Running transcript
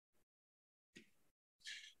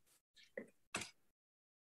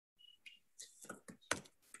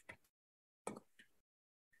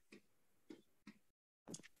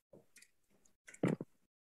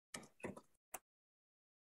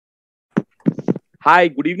Hi,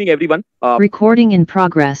 good evening, everyone. Recording in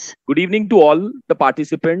progress. Good evening to all the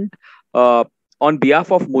participants. On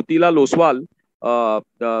behalf of Motilal Oswal,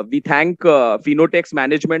 we thank Fineotex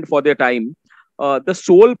management for their time. The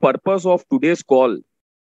sole purpose of today's call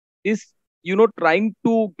is, trying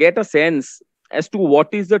to get a sense as to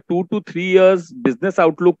what is the 2 to 3 years business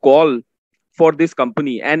outlook call for this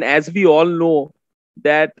company. And as we all know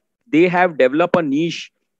that they have developed a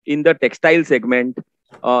niche in the textile segment,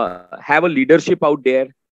 have a leadership out there,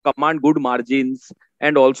 command good margins,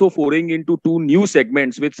 and also foraying into 2 new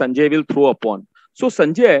segments which Sanjay will throw upon. So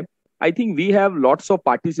Sanjay, I think we have lots of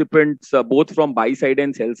participants both from buy side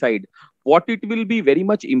and sell side. What it will be very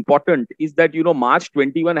much important is that, March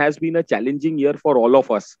 21 has been a challenging year for all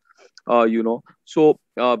of us. So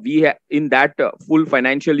in that full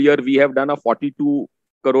financial year, we have done a 42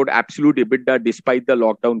 crore absolute EBITDA despite the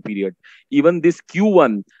lockdown period. Even this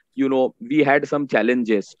Q1, we had some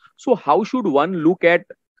challenges. So how should one look at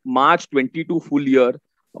March 22 full year?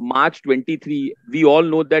 March 23, we all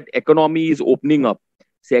know that economy is opening up.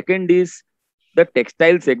 Second is the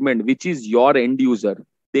textile segment, which is your end user.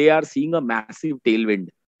 They are seeing a massive tailwind,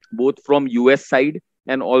 both from US side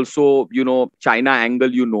and also, China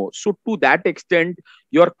angle, So to that extent,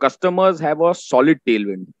 your customers have a solid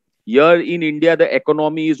tailwind. Here in India, the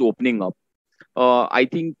economy is opening up. I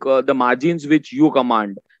think the margins which you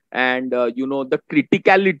command and, the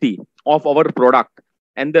criticality of our product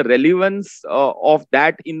and the relevance of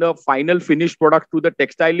that in the final finished product to the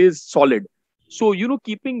textile is solid. So,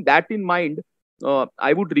 keeping that in mind,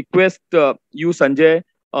 I would request you, Sanjay,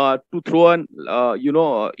 to throw an,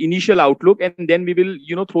 initial outlook, and then we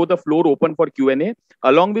will, throw the floor open for Q&A.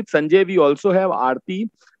 Along with Sanjay, we also have Aarti,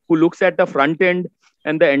 who looks at the front end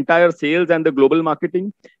and the entire sales and the global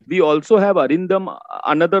marketing. We also have Arindam,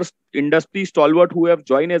 another industry stalwart who have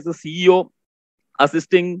joined as the CEO,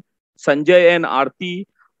 assisting Sanjay and Aarti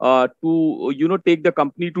to, take the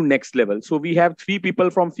company to next level. So we have 3 people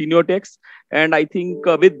from Fineotex. And I think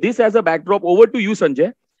with this as a backdrop, over to you,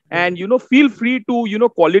 Sanjay. And, feel free to,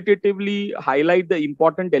 qualitatively highlight the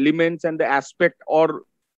important elements and the aspect or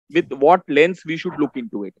with what lens we should look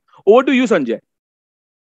into it. Over to you, Sanjay.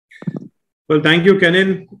 Well, thank you,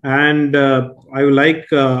 Kenan. And I would like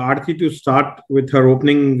Aarti to start with her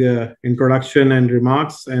opening introduction and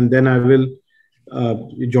remarks. And then I will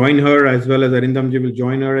join her, as well as Arindamji will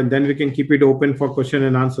join her. And then we can keep it open for question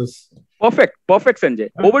and answers. Perfect, Sanjay.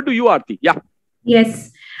 Over to you, Aarti. Yeah.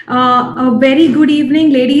 Yes. A very good evening,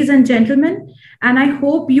 ladies and gentlemen. And I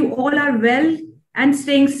hope you all are well and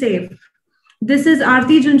staying safe. This is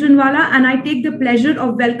Aarti Junjunwala, and I take the pleasure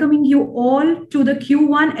of welcoming you all to the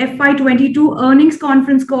Q1FY22 earnings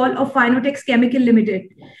conference call of Fineotex Chemical Limited.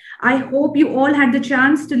 I hope you all had the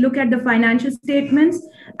chance to look at the financial statements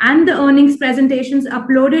and the earnings presentations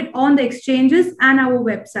uploaded on the exchanges and our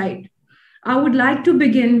website. I would like to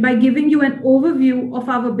begin by giving you an overview of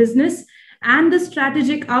our business and the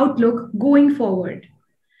strategic outlook going forward.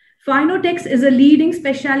 Fineotex is a leading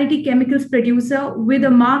specialty chemicals producer with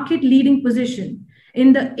a market-leading position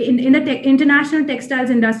in the international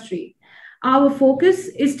textiles industry. Our focus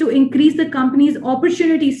is to increase the company's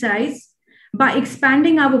opportunity size by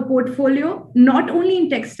expanding our portfolio, not only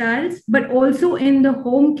in textiles, but also in the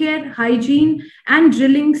home care, hygiene, and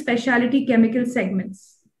drilling specialty chemical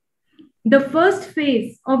segments. The first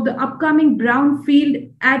phase of the upcoming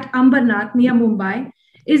brownfield at Ambernath near Mumbai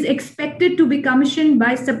is expected to be commissioned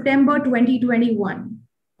by September 2021.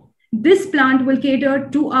 This plant will cater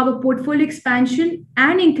to our portfolio expansion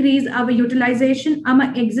and increase our utilization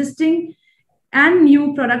among existing and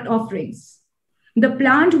new product offerings. The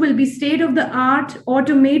plant will be state-of-the-art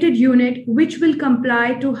automated unit which will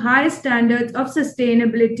comply to high standards of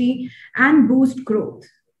sustainability and boost growth.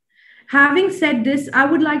 Having said this, I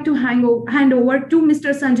would like to hand over to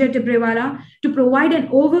Mr. Sanjay Tibrewala to provide an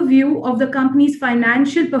overview of the company's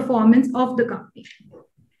financial performance of the company.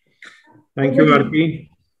 Thank you, Aarti.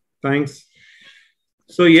 Thanks.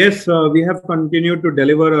 So yes, we have continued to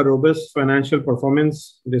deliver a robust financial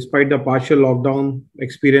performance despite the partial lockdown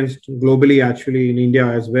experienced globally, actually in India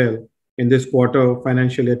as well, in this quarter,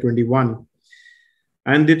 financial year 21.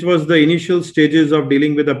 And it was the initial stages of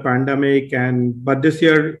dealing with the pandemic. But this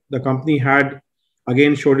year, the company had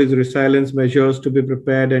again showed its resilience measures to be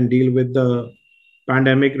prepared and deal with the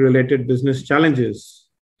pandemic-related business challenges.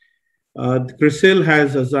 CRISIL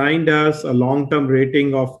has assigned us a long-term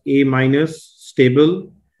rating of A-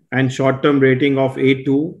 stable and short-term rating of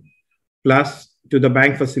A2 plus to the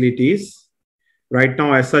bank facilities. Right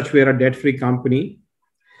now, as such, we are a debt-free company.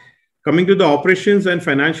 Coming to the operations and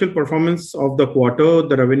financial performance of the quarter,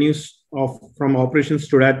 the revenues from operations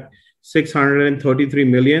stood at 633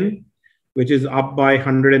 million, which is up by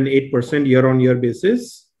 108% year-on-year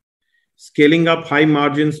basis. Scaling up high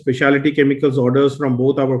margin specialty chemicals orders from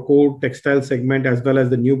both our core textile segment as well as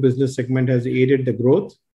the new business segment has aided the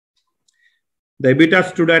growth. The EBITDA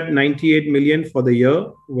stood at 98 million for the year,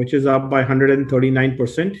 which is up by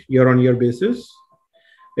 139% year-on-year basis.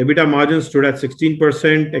 EBITDA margin stood at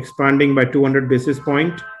 16%, expanding by 200 basis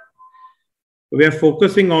points. We are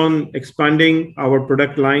focusing on expanding our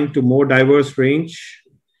product line to more diverse range.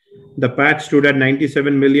 The PAT stood at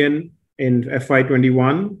 97 million in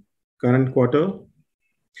FY21 current quarter,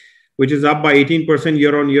 which is up by 18%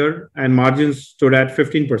 year-on-year, and margins stood at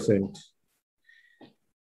 15%.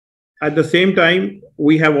 At the same time,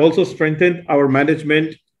 we have also strengthened our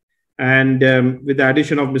management, and with the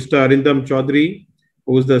addition of Mr. Arindam Chaudhary,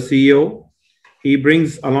 who is the CEO, he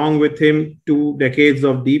brings along with him 2 decades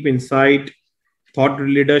of deep insight, thought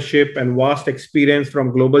leadership, and vast experience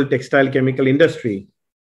from global textile chemical industry.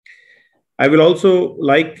 I will also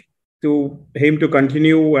like him to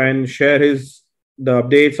continue and share the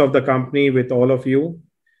updates of the company with all of you,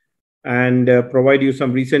 and provide you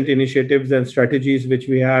some recent initiatives and strategies which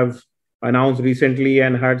we have announced recently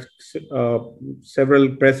and had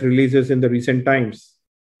several press releases in the recent times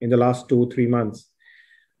in the last 2-3 months.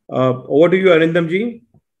 Over to you, Arindam ji.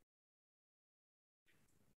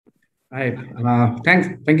 Hi,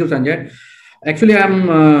 thank you, Sanjay. Actually,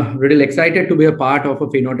 I'm really excited to be a part of a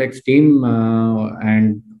Fineotex team,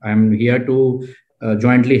 and I'm here to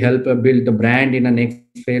jointly help build the brand in the next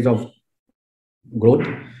phase of growth.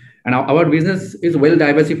 And our business is well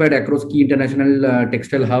diversified across key international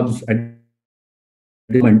textile hubs at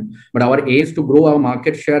the moment. But our aim is to grow our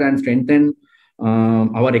market share and strengthen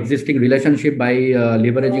our existing relationship by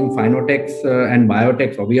leveraging Fineotex and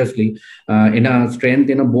Biotex, obviously, in a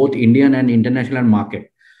strength in both Indian and international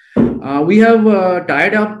market. We have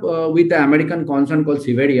tied up with the American concern called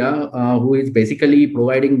Siveria, who is basically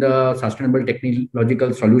providing the sustainable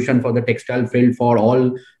technological solution for the textile field for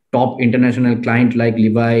all top international clients like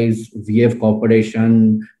Levi's, VF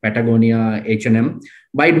Corporation, Patagonia, H&M.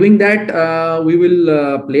 By doing that, we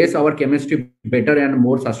will place our chemistry better and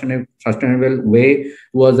more sustainable way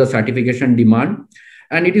towards the certification demand.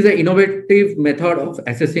 And it is an innovative method of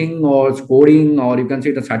assessing or scoring, or you can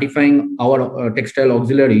say the certifying our textile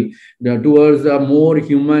auxiliary towards more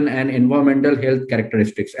human and environmental health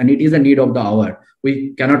characteristics. And it is a need of the hour.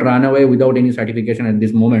 We cannot run away without any certification at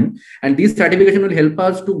this moment. And this certification will help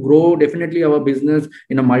us to grow definitely our business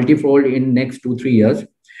in a multifold in next 2-3 years.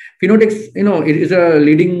 Fineotex, it is a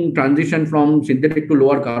leading transition from synthetic to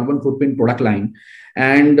lower carbon footprint product line.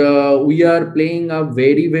 And we are playing a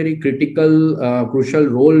very, very critical, crucial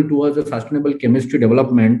role towards the sustainable chemistry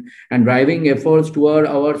development and driving efforts toward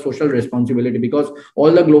our social responsibility, because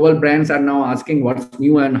all the global brands are now asking what's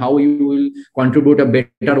new and how you will contribute a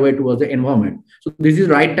better way towards the environment. So this is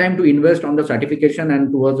right time to invest on the certification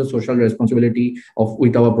and towards the social responsibility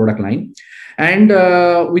with our product line. And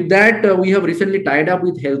with that, we have recently tied up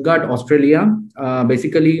with HealthGuard Australia.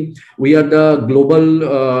 Basically, we are the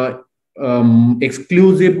global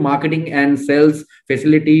exclusive marketing and sales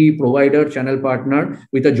facility provider channel partner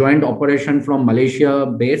with a joint operation from Malaysia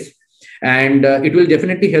base. And it will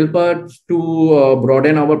definitely help us to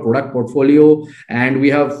broaden our product portfolio. And we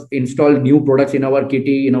have installed new products in our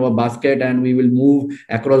kitty, in our basket, and we will move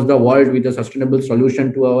across the world with a sustainable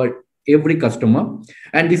solution to our every customer.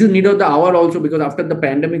 And this is need of the hour also, because after the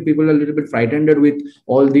pandemic, people are a little bit frightened with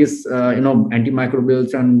all these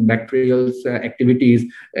antimicrobials and bacterial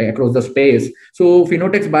activities across the space. So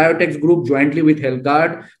Fineotex Biotex Group jointly with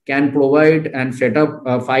HealthGuard can provide and set up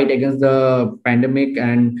a fight against the pandemic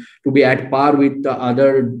and to be at par with the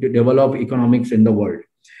other developed economics in the world.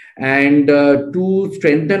 And to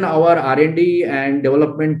strengthen our R&D and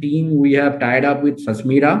development team, we have tied up with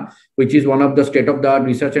Sasmira, which is one of the state-of-the-art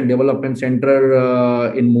research and development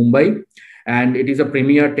center in Mumbai. And it is a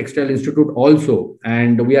premier textile institute also.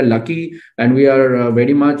 And we are lucky and we are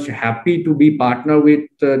very much happy to be partner with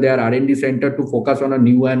their R&D center to focus on a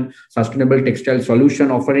new and sustainable textile solution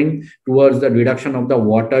offering towards the reduction of the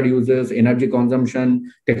water uses, energy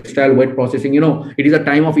consumption, textile wet processing. It is a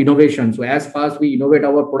time of innovation. So as fast we innovate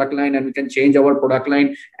our product line and we can change our product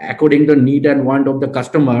line according to the need and want of the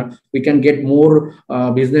customer, we can get more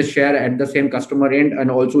business share at the same customer end. And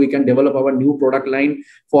also we can develop our new product line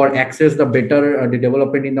for access the better the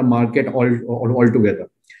development in the market altogether.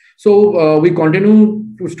 So we continue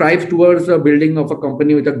to strive towards building of a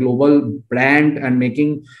company with a global brand and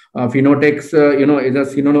making Fineotex, is a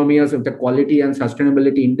synonymous with the quality and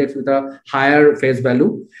sustainability index with a higher face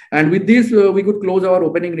value. And with this, we could close our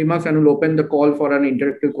opening remarks and we'll open the call for an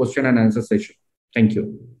interactive question and answer session. Thank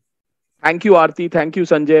you. Thank you, Aarti. Thank you,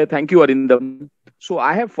 Sanjay. Thank you, Arindam. So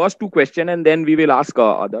I have first two question and then we will ask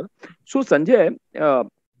other. So Sanjay,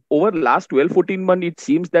 over last 12-14 months, it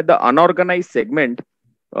seems that the unorganized segment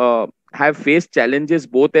have faced challenges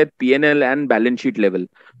both at PNL and balance sheet level.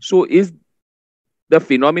 So is the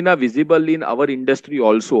phenomena visible in our industry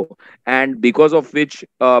also, and because of which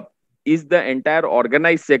is the entire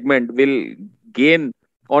organized segment will gain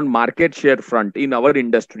on market share front in our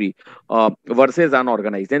industry versus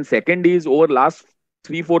unorganized. And second is, over last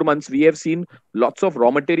 3-4 months we have seen lots of raw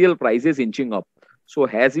material prices inching up. So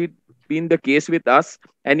has it been the case with us,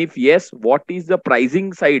 and if yes, what is the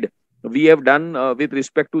pricing side we have done with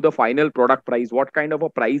respect to the final product price? What kind of a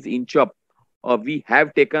price inch up we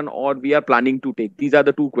have taken or we are planning to take? These are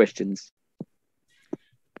the two questions.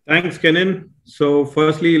 Thanks, Kenan. So,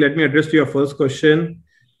 firstly, let me address to your first question.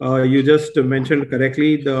 You just mentioned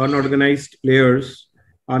correctly, the unorganized players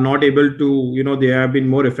are not able to, they have been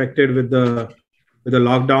more affected with the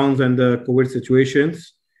lockdowns and the COVID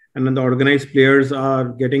situations, and then the organized players are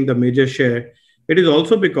getting the major share. It is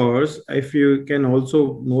also because, if you can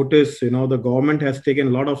also notice, the government has taken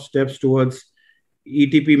a lot of steps towards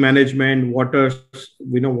ETP management, water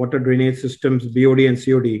drainage systems, BOD and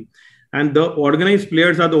COD. And the organized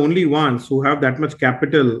players are the only ones who have that much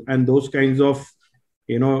capital and those kinds of,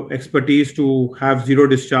 expertise to have zero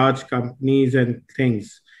discharge companies and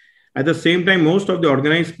things. At the same time, most of the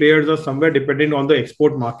organized players are somewhere dependent on the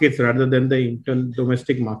export markets rather than the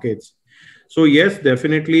domestic markets. So yes,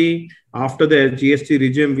 definitely after the GST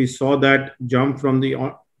regime, we saw that jump from the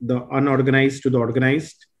unorganized to the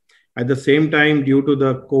organized. At the same time, due to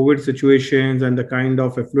the COVID situations and the kind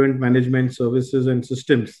of affluent management services and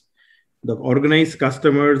systems, the organized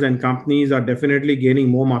customers and companies are definitely gaining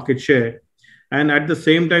more market share. And at the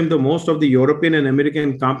same time, the most of the European and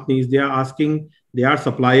American companies, they are asking their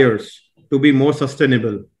suppliers to be more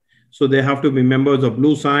sustainable. So they have to be members of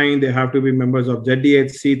Blue Sign, they have to be members of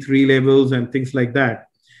ZDHC3 labels and things like that.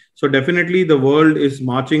 So definitely the world is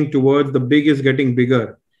marching towards the big is getting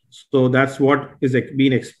bigger. So that's what is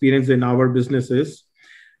being experienced in our businesses.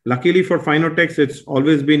 Luckily for Fineotex, it's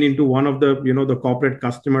always been into one of the, the corporate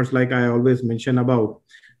customers, like I always mention about,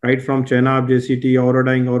 right from Chenab, JCT,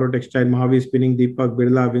 Aurodine, Auro Textile, Mahavi Spinning, Deepak,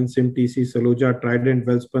 Birla, Vincim, TC, Saluja, Trident,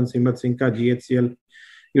 Welspun, Simrat, Sinka, GHCL,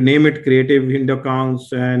 you name it, Creative,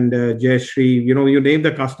 Indocounts, and Jayashree, you name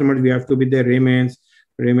the customers, we have to be there, Raymond's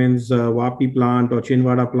Wapi plant or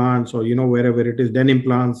Chinwada plants, or, wherever it is, denim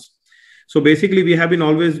plants. So basically, we have been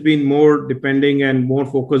always been more depending and more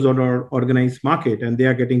focused on our organized market, and they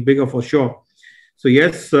are getting bigger for sure. So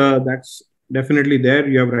yes, that's definitely there.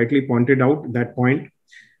 You have rightly pointed out that point.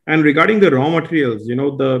 And regarding the raw materials,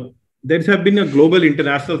 there have been a global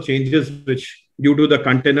international changes which due to the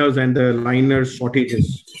containers and the liners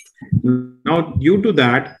shortages. Now, due to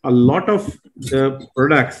that, a lot of the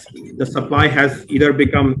products, the supply has either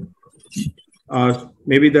become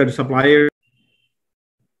maybe the supplier.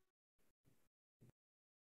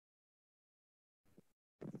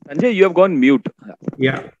 Sanjay, you have gone mute.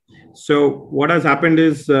 Yeah. So what has happened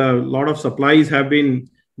is a lot of supplies have been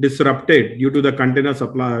disrupted due to the container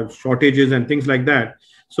supply shortages and things like that.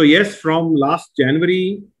 So yes, from last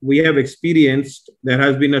January, we have experienced there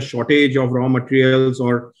has been a shortage of raw materials,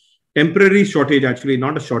 or temporary shortage, actually,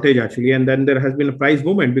 not a shortage actually. And then there has been a price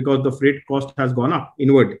movement because the freight cost has gone up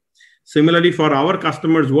inward. Similarly, for our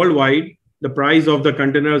customers worldwide, the price of the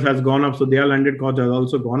containers has gone up. So their landed cost has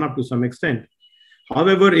also gone up to some extent.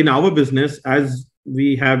 However, in our business, as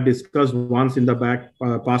we have discussed once in the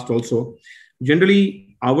past also,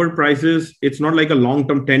 generally our prices, it's not like a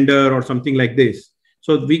long-term tender or something like this.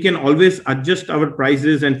 So we can always adjust our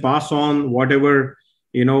prices and pass on whatever,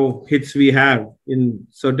 hits we have in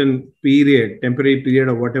certain period, temporary period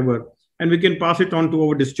or whatever. And we can pass it on to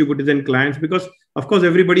our distributors and clients because, of course,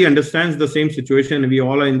 everybody understands the same situation. We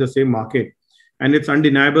all are in the same market. And it's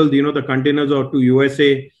undeniable, the containers are to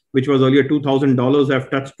USA, which was earlier $2,000,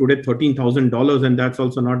 have touched today $13,000, and that's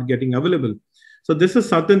also not getting available. So this is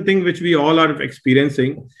certain thing which we all are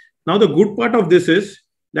experiencing. Now, the good part of this is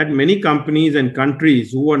that many companies and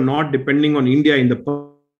countries who are not depending on India in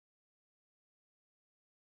the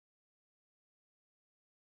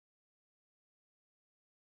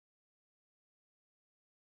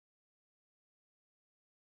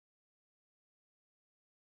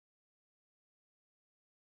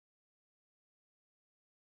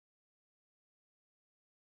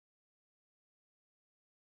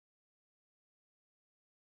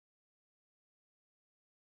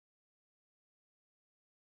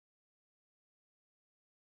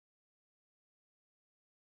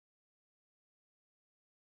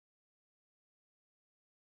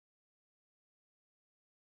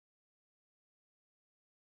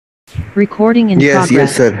Recording in Yes,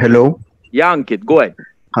 progress. sir. Hello. Yeah, Ankit, go ahead.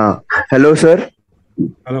 Hello, sir.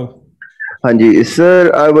 Hello. Hanji.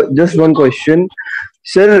 Sir, just one question.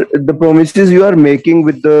 Sir, the promises you are making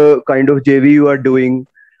with the kind of JV you are doing,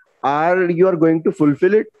 are you are going to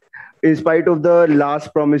fulfill it in spite of the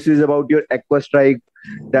last promises about your Aqua Strike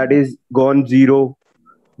that is gone zero?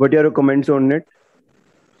 What are your comments on it?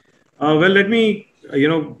 Well, let me,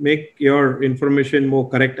 make your information more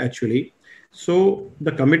correct actually. So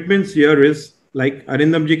the commitments here is like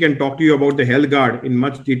Arindamji can talk to you about the health guard in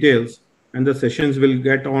much details, and the sessions will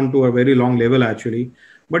get on to a very long level actually.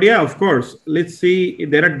 But yeah, of course, let's see,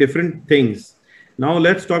 there are different things. Now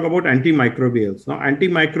let's talk about antimicrobials. Now,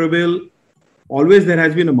 antimicrobial, always there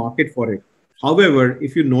has been a market for it. However,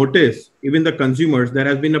 if you notice, even the consumers, there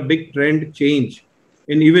has been a big trend change.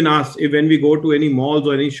 And even us, if when we go to any malls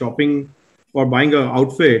or any shopping or buying an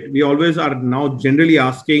outfit, we always are now generally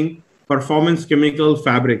asking performance chemical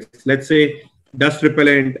fabrics. Let's say dust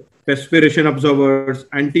repellent, perspiration observers,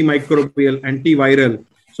 antimicrobial, antiviral.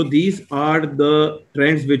 So these are the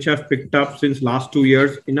trends which have picked up since last 2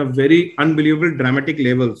 years in a very unbelievable dramatic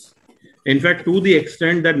levels. In fact, to the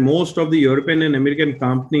extent that most of the European and American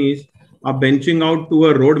companies are benching out to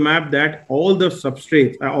a roadmap that all the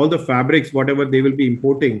substrates, all the fabrics, whatever they will be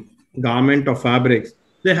importing, garment or fabrics,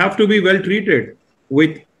 they have to be well treated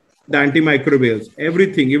with the antimicrobials.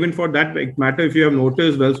 Everything, even for that matter, if you have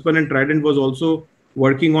noticed, Welspun and Trident was also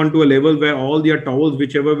working on to a level where all their towels,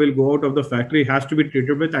 whichever will go out of the factory, has to be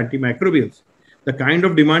treated with antimicrobials. The kind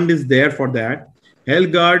of demand is there for that.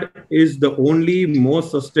 HealthGuard is the only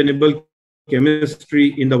most sustainable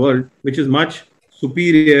chemistry in the world, which is much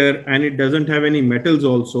superior, and it doesn't have any metals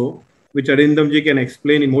also, which Arindamji can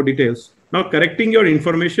explain in more details. Now, correcting your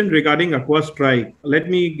information regarding Aqua Strike, let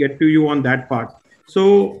me get to you on that part.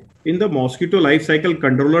 So, in the mosquito life cycle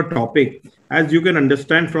controller topic, as you can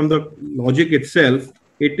understand from the logic itself,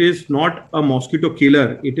 it is not a mosquito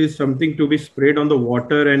killer. It is something to be sprayed on the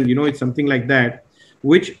water, and it's something like that,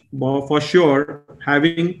 which for sure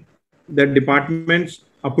having the department's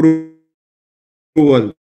approval.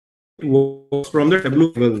 It works from the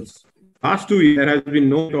W levels. Last 2 years, there has been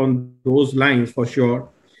no on those lines for sure.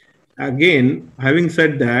 Again, having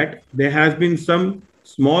said that, there has been some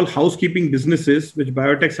small housekeeping businesses which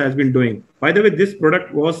Biotex has been doing. By the way, this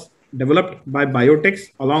product was developed by Biotex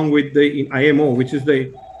along with the IMO, which is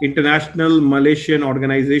the International Malaysian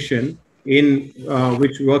Organization in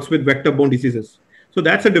which works with vector-borne diseases. So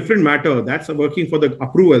that's a different matter. That's working for the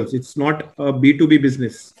approvals. It's not a B2B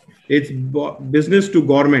business. It's business to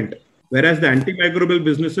government. Whereas the antimicrobial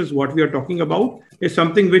businesses, what we are talking about, is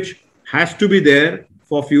something which has to be there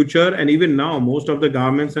for future. And even now, most of the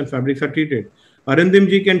garments and fabrics are treated.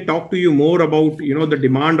 Arindamji can talk to you more about the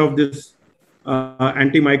demand of this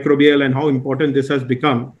antimicrobial and how important this has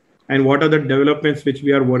become, and what are the developments which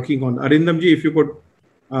we are working on. Arindamji, if you could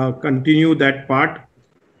continue that part.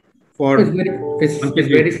 I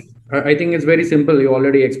think it's very simple. You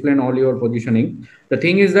already explained all your positioning. The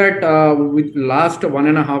thing is that with last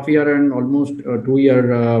 1.5 year and almost 2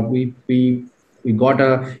 year, we got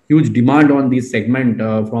a huge demand on this segment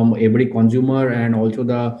from every consumer and also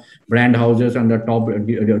the brand houses and the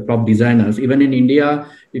top designers. Even in India,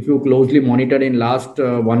 if you closely monitor in last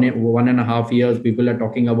 1.5 years, people are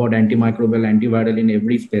talking about antimicrobial, antiviral in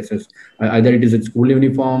every spaces. Either it is a school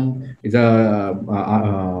uniform, it's a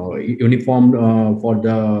uniform for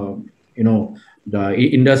the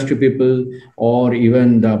industry people, or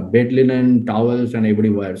even the bed linen, towels, and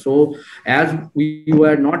everywhere. So as we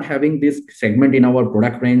were not having this segment in our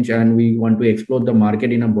product range and we want to explore the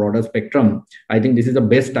market in a broader spectrum, I think this is the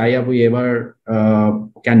best tie-up we ever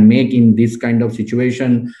can make in this kind of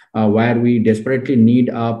situation where we desperately need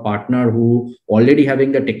a partner who already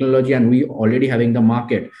having the technology and we already having the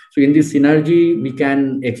market. So in this synergy, we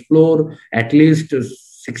can explore at least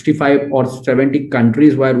 65 or 70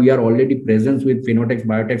 countries where we are already present with Fineotex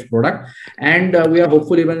Biotex product, and we are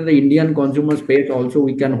hopeful even in the Indian consumer space also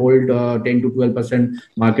we can hold 10 to 12%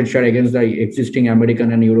 market share against the existing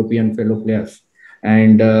American and European fellow players.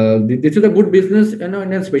 And this is a good business, in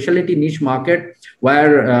a specialty niche market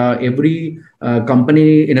where every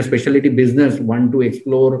company in a specialty business want to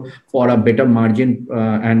explore for a better margin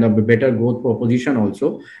and a better growth proposition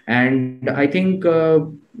also. And I think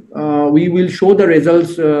we will show the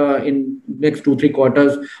results in next 2-3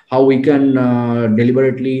 quarters how we can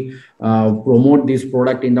deliberately promote this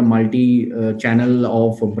product in the multi-channel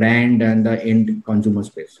of brand and the end consumer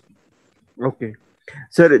space. Okay.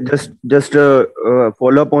 Sir, just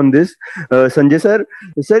follow up on this. Sanjay sir,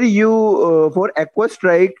 you for Aqua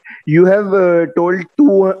Strike, you have told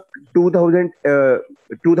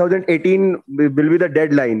 2018 will be the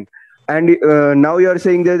deadline. And now you are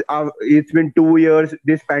saying that it's been 2 years.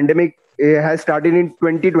 This pandemic has started in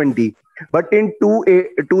 2020. But in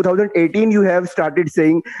 2018, you have started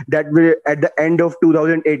saying that at the end of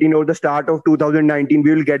 2018 or the start of 2019,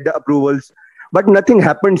 we will get the approvals. But nothing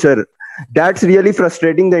happened, sir. That's really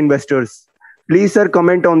frustrating the investors. Please, sir,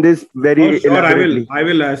 comment on this very sure, elaborately. I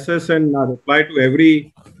will assess and reply to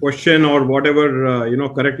every question or whatever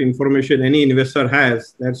correct information any investor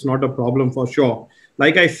has. That's not a problem for sure.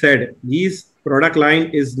 Like I said, this product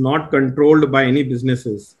line is not controlled by any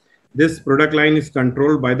businesses. This product line is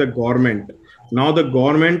controlled by the government. Now the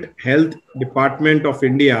government health department of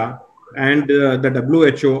India and the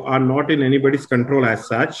WHO are not in anybody's control as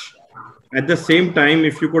such. At the same time,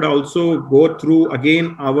 if you could also go through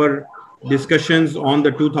again our discussions on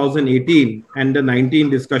the 2018 and the 19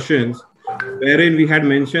 discussions, wherein we had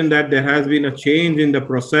mentioned that there has been a change in the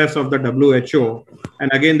process of the WHO. And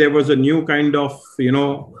again, there was a new kind of,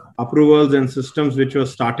 approvals and systems which were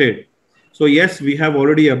started. So yes, we have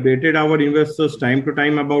already updated our investors time to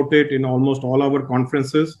time about it in almost all our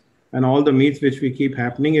conferences and all the meets which we keep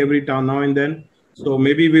happening every now and then. So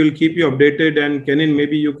maybe we will keep you updated. And Kenin,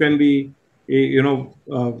 maybe you can be, make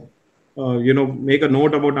a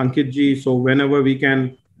note about Ankit ji. So whenever we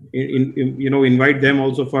can, invite them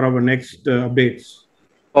also for our next updates.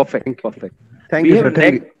 Perfect. Thank you, sir.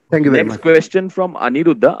 Thank you very much. Next question from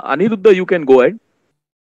Aniruddha. Aniruddha, you can go ahead.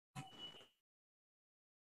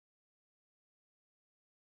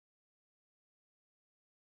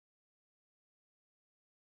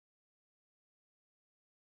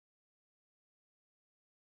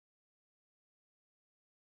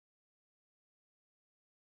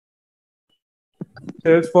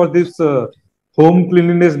 Sales for this home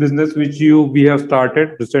cleanliness business which we have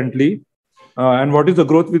started recently, and what is the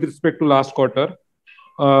growth with respect to last quarter?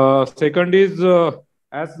 Second is,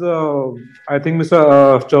 as I think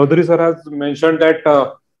Mr. Chaudhary sir has mentioned that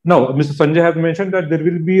no, Mr. Sanjay has mentioned that there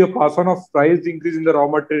will be a pass on of price increase in the raw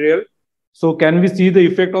material. So can we see the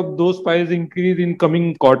effect of those price increase in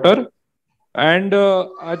coming quarter? And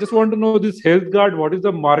I just want to know this health guard, what is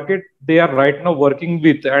the market they are right now working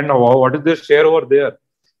with, and what is their share over there?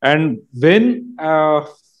 And when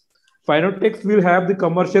Fineotex will have the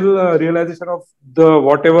commercial realization of the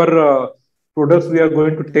whatever products we are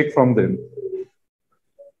going to take from them?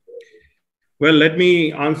 Well, let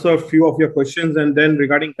me answer a few of your questions, and then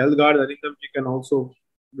regarding health guard, Arindam ji can also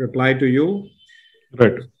reply to you.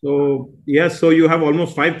 Right. So yes, so you have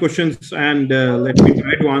almost 5 questions, and let me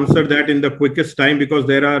try to answer that in the quickest time, because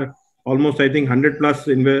there are almost, I think, 100 plus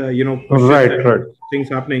things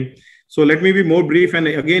happening. So let me be more brief, and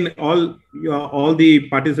again, all the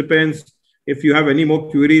participants, if you have any more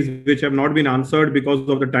queries which have not been answered because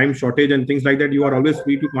of the time shortage and things like that, you are always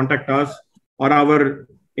free to contact us or our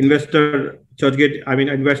investor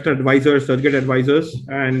advisors, Churchgate advisors,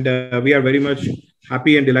 and we are very much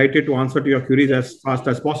happy and delighted to answer to your queries as fast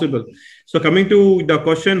as possible. So coming to the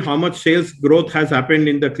question, how much sales growth has happened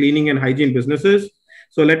in the cleaning and hygiene businesses?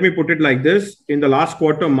 So let me put it like this. In the last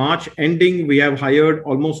quarter, March ending, we have hired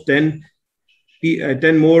almost 10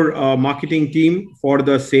 more marketing team for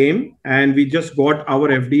the same. And we just got our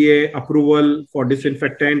FDA approval for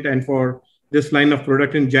disinfectant and for this line of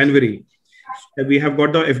product in January. We have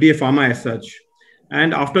got the FDA pharma as such.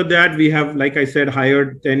 And after that, we have, like I said,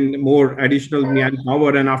 hired 10 more additional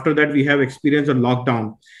manpower. And after that, we have experienced a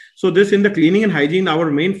lockdown. So this in the cleaning and hygiene, our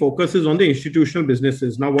main focus is on the institutional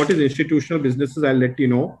businesses. Now, what is institutional businesses? I'll let you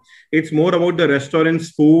know. It's more about the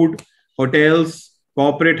restaurants, food, hotels,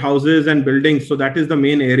 corporate houses and buildings. So that is the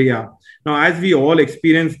main area. Now, as we all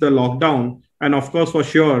experience the lockdown, and of course, for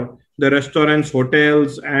sure, the restaurants,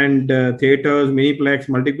 hotels and theaters, miniplex,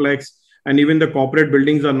 multiplex, and even the corporate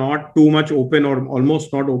buildings are not too much open, or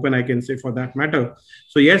almost not open, I can say, for that matter.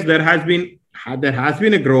 So yes, there has been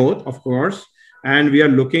a growth, of course, and we are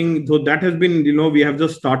looking. So that has been, we have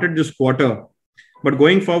just started this quarter, but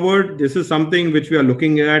going forward, this is something which we are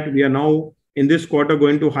looking at. We are now in this quarter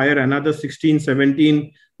going to hire another 16,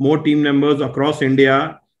 17 more team members across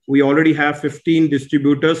India. We already have 15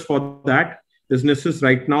 distributors for that businesses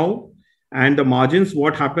right now. And the margins,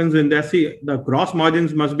 what happens in there, see, the gross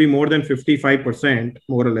margins must be more than 55%,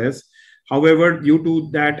 more or less. However, due to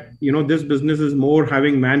that, this business is more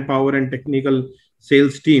having manpower and technical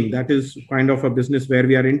sales team. That is kind of a business where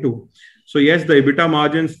we are into. So yes, the EBITDA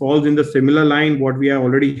margins falls in the similar line, what we are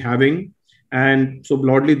already having. And so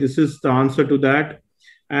broadly, this is the answer to that.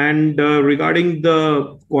 And regarding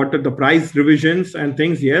the quarter, the price revisions and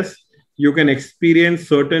things, yes, you can experience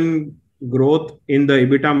certain growth in the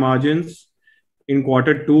EBITDA margins in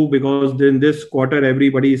Q2, because in this quarter,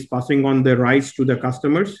 everybody is passing on the rise to the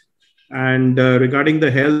customers. And regarding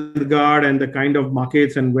the health guard and the kind of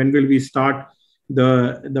markets and when will we start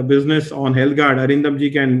the business on health guard, Arindam ji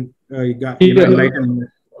can enlighten.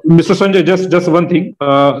 Mr. Sanjay, just one thing.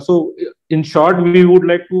 So, in short, we would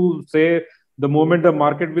like to say the moment the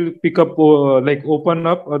market will pick up, like open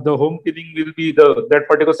up, the home cleaning will be that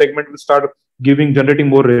particular segment will start generating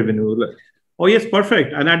more revenue. Oh yes,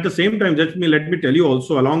 perfect. And at the same time, let me tell you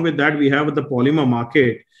also, along with that, we have the polymer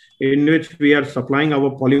market in which we are supplying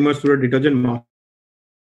our polymers to the detergent market.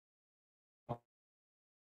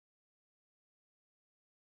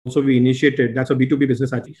 Also we initiated, that's a B2B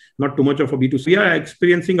business, I think, not too much of a B2C. We are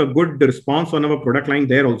experiencing a good response on our product line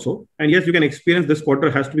there also. And yes, you can experience this quarter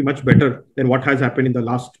has to be much better than what has happened in the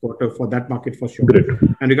last quarter for that market for sure. Great.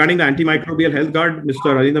 And regarding the antimicrobial health guard,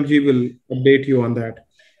 Mr. Arindamji will update you on that.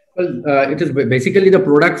 Well, it is basically the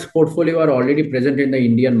products portfolio are already present in the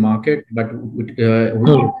Indian market, but with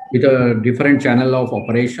a different channel of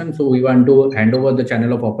operation. So we want to hand over the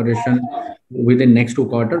channel of operation within next 2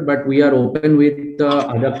 quarters, but we are open with the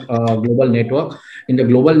other global network. In the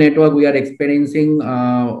global network, we are experiencing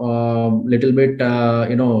little bit,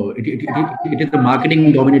 it is a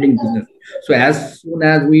marketing dominating business. So as soon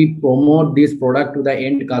as we promote this product to the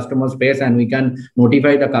end customer space and we can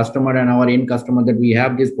notify the customer and our end customer that we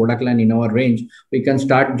have this product line in our range, we can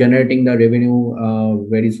start generating the revenue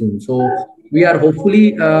very soon. So we are hopefully,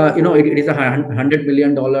 it is a $100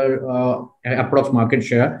 million approx market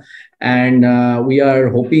share. And we are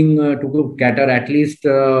hoping to cater at least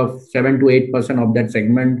 7 to 8% of that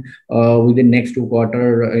segment within next 2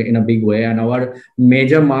 quarters in a big way. And our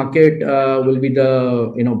major market will be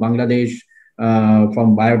the, Bangladesh,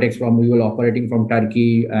 from Fineotex, we will operating from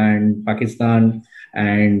Turkey and Pakistan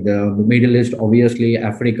and Middle East, obviously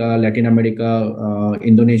Africa, Latin America,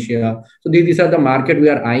 Indonesia. So these are the market we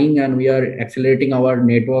are eyeing, and we are accelerating our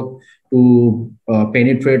network to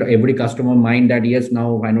penetrate every customer mind that yes,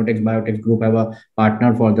 now Fineotex Biotech Group have a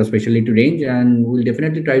partner for the specialty range, and we'll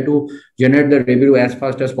definitely try to generate the revenue as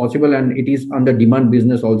fast as possible. And it is on the demand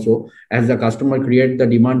business also, as the customer create the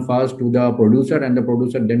demand first to the producer and the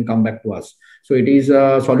producer then come back to us. So it is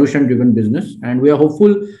a solution driven business, and we are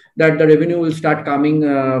hopeful that the revenue will start coming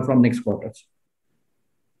from next quarters.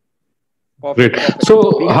 Perfect. Great.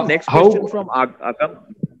 So we have next question from Agam.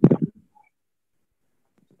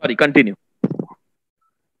 Sorry, continue.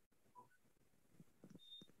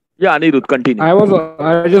 Yeah, Anirudh, continue.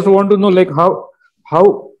 I just want to know, like, how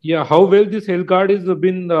well this health card is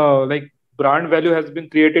been like brand value has been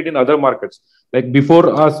created in other markets, like before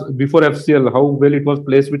FCL, how well it was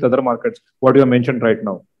placed with other markets, what you have mentioned right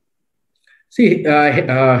now. See,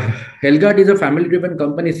 Helgard is a family-driven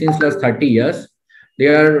company since last 30 years. They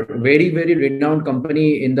are very, very renowned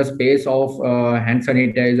company in the space of hand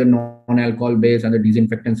sanitizer, non-alcohol based and the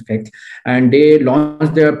disinfectant specs. And they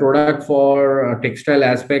launched their product for textile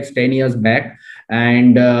aspects 10 years back.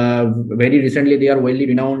 And very recently, they are well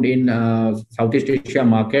renowned in Southeast Asia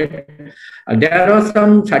market. There are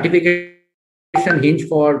some certification hinge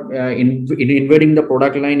for in invading the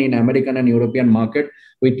product line in American and European market.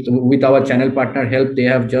 With our channel partner help, they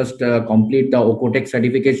have just complete the Ocotex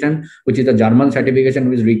certification, which is a German certification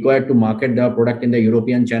which is required to market the product in the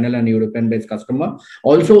European channel and European based customer.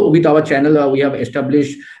 Also with our channel, we have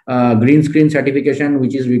established green screen certification,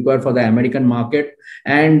 which is required for the American market.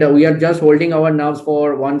 And we are just holding our nerves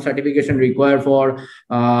for one certification required for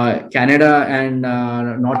Canada and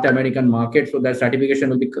North American market. So that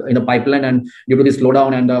certification will be in the pipeline, and due to the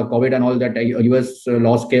slowdown and the COVID and all that, US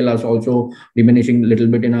law scale is also diminishing a little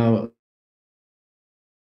bit in a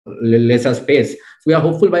lesser space. So we are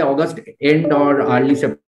hopeful by August end or early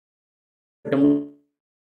September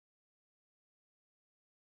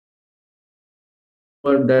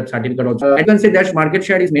that certificate also. I can say that market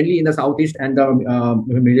share is mainly in the Southeast and the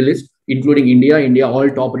Middle East, including India. India, all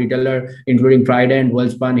top retailer, including Trident,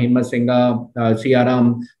 Wellspun, Himasenga,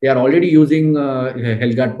 CRM, they are already using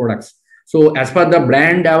Helgard products. So as per the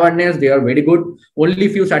brand awareness, they are very good. Only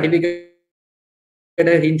few certificate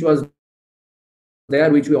hinge was there,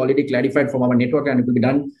 which we already clarified from our network, and it will be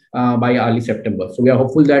done by early September. So we are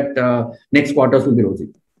hopeful that next quarters will be rosy.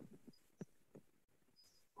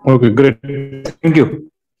 Okay, great. Thank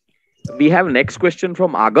you. We have next question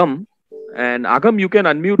from Agam. And Agam, you can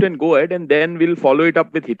unmute and go ahead, and then we'll follow it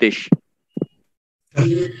up with Hitesh.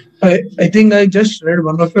 I think I just read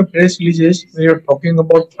one of your press releases where you're talking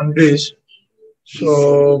about fundraise.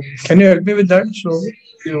 So can you help me with that? So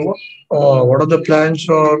what are the plans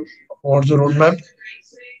or what's the roadmap?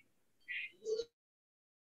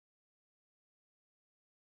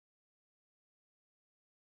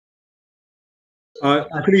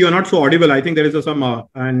 Actually, you're not so audible. I think there is some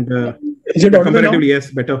is it comparatively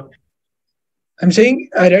yes, better. I'm saying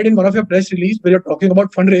I read in one of your press release where you're talking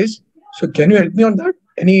about fundraise. So can you help me on that?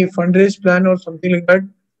 Any fundraise plan or something like that,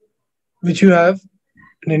 which you have,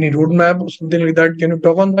 and any roadmap or something like that? Can you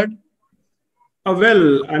talk on that?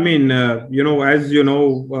 Well, I mean, as you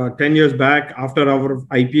know, 10 years back after our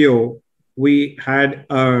IPO, we had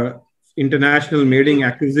a international maiden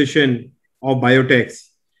acquisition of Biotech.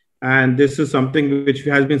 And this is something which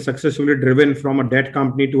has been successfully driven from a debt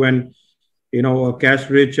company to a cash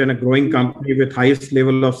rich and a growing company with highest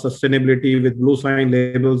level of sustainability with blue sign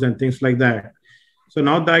labels and things like that. So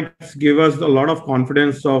now that give us a lot of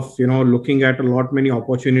confidence of, looking at a lot many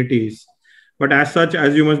opportunities. But as such,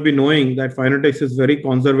 as you must be knowing, that Fineotex is very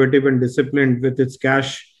conservative and disciplined with its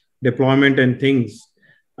cash deployment and things.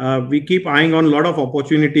 We keep eyeing on a lot of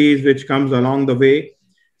opportunities which comes along the way.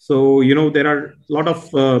 So, there are a lot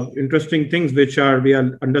of interesting things which we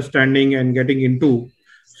are understanding and getting into.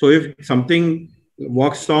 So if something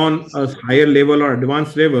works on a higher level or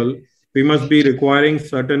advanced level, we must be requiring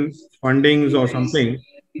certain fundings or something,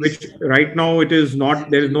 which right now there is no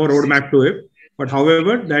roadmap to it. But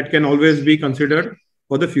however, that can always be considered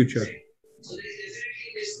for the future.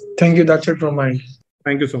 Thank you. That's it from mine.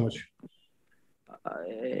 Thank you so much.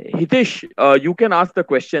 Hitesh, you can ask the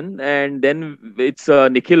question, and then it's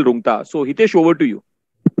Nikhil Rungta. So Hitesh, over to you.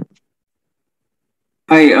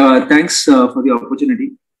 Hi, thanks for the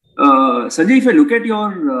opportunity. Sanjay, if I look at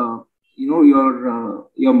your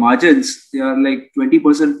your margins, they are like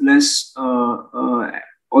 20% plus.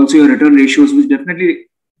 Also, your return ratios, which definitely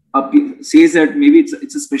says that maybe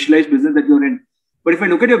it's a specialized business that you're in. But if I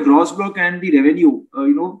look at your gross block and the revenue,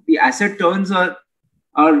 the asset turns are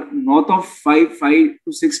north of 5 to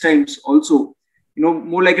 6 times. Also,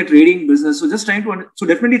 more like a trading business. So just trying to so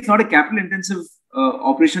definitely it's not a capital intensive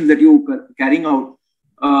operations that you carrying out.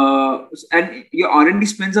 And your R&D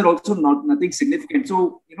spends are also nothing significant.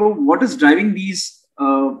 So, what is driving these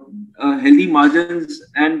healthy margins,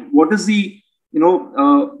 and what is the,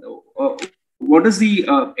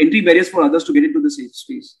 entry barriers for others to get into the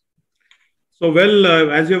space? So,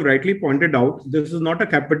 well, as you have rightly pointed out, this is not a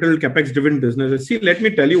capex driven business. See, let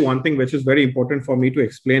me tell you one thing which is very important for me to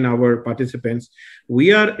explain our participants.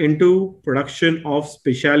 We are into production of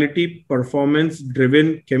specialty performance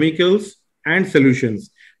driven chemicals and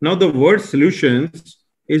solutions. Now, the word solutions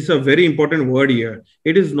is a very important word here.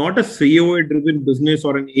 It is not a COA driven business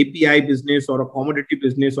or an API business or a commodity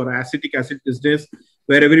business or acetic acid business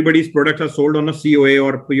where everybody's products are sold on a COA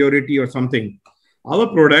or purity or something. Our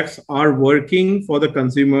products are working for the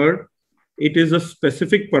consumer. It is a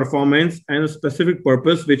specific performance and a specific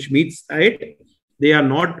purpose which meets it. They are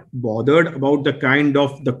not bothered about the kind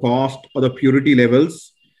of the cost or the purity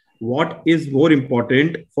levels. What is more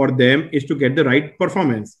important for them is to get the right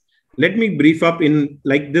performance. Let me brief up in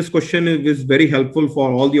like this question is very helpful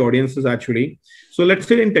for all the audiences actually. So let's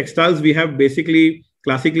say in textiles, we have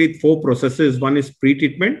classically 4 processes. One is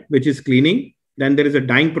pre-treatment, which is cleaning. Then there is a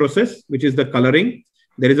dyeing process, which is the coloring.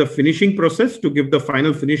 There is a finishing process to give the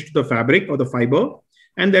final finish to the fabric or the fiber.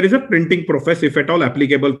 And there is a printing process, if at all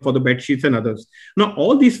applicable for the bed sheets and others. Now,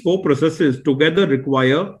 all these 4 processes together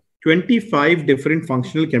require 25 different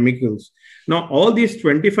functional chemicals. Now, all these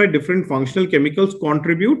 25 different functional chemicals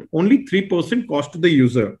contribute only 3% cost to the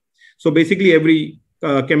user. So basically, every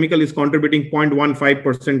chemical is contributing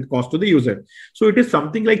 0.15% cost to the user. So it is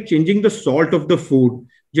something like changing the salt of the food.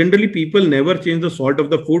 Generally, people never change the salt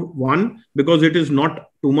of the food. One, because it is not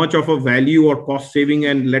too much of a value or cost saving,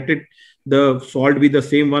 and let the salt be the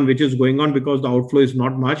same one which is going on because the outflow is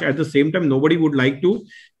not much. At the same time, nobody would like to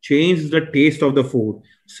change the taste of the food.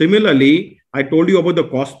 Similarly, I told you about the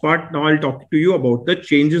cost part. Now I'll talk to you about the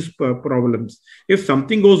changes problems. If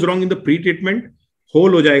something goes wrong in the pre-treatment,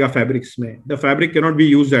 hole ho jayega fabrics mein. The fabric cannot be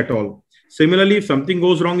used at all. Similarly, if something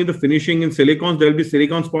goes wrong in the finishing in silicons, there will be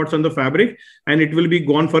silicon spots on the fabric and it will be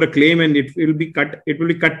gone for a claim and it will be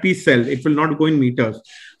cut piece cell. It will not go in meters.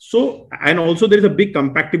 So, and also there is a big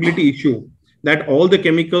compatibility issue that all the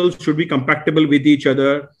chemicals should be compatible with each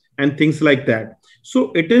other and things like that.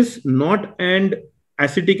 So it is not an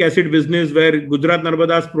acetic acid business where Gujarat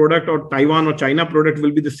Narmada's product or Taiwan or China product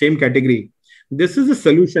will be the same category. This is a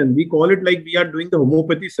solution. We call it like we are doing the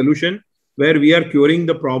homeopathy solution, where we are curing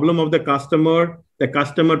the problem of the customer. The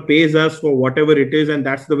customer pays us for whatever it is, and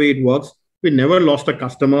that's the way it works. We never lost a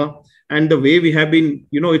customer. And the way we have been,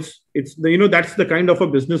 that's the kind of a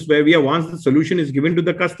business where we are, once the solution is given to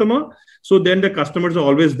the customer, so then the customers are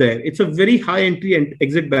always there. It's a very high entry and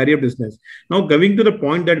exit barrier business. Now, going to the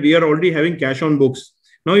point that we are already having cash on books.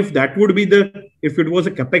 Now, if that would be if it was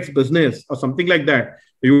a capex business or something like that,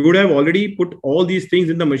 you would have already put all these things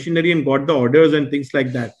in the machinery and got the orders and things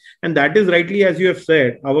like that. And that is rightly, as you have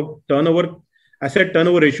said, our turnover asset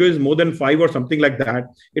turnover ratio is more than 5 or something like that,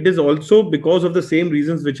 it is also because of the same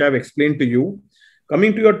reasons which I've explained to you.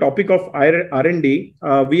 Coming to your topic of R&D,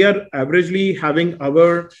 we are averagely having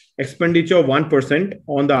our expenditure of 1%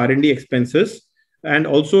 on the R&D expenses. And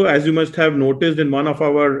also, as you must have noticed in one of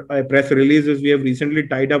our press releases, we have recently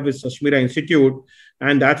tied up with Sashmira Institute,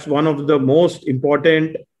 and that's one of the most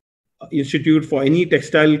important institute for any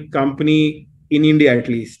textile company in India, at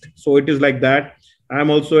least. So it is like that. I'm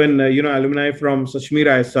also an alumni from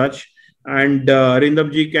Sashmira as such, and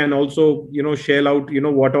Arindamji can also shell out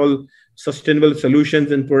what all sustainable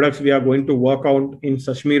solutions and products we are going to work out in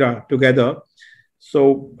Sashmira together.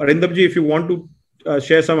 So Arindamji, if you want to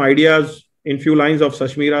share some ideas in few lines of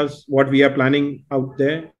Sashmira's, what we are planning out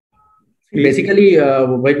there. Please. Basically,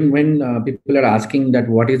 when people are asking that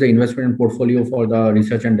what is the investment portfolio for the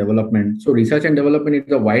research and development, so research and development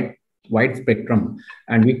is a wide spectrum,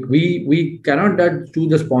 and we cannot do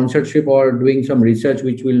the sponsorship or doing some research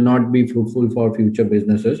which will not be fruitful for future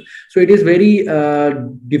businesses. So it is very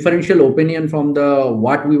differential opinion from the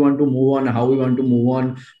what we want to move on, how we want to move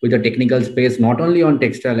on with the technical space, not only on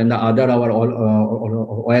textile and the other our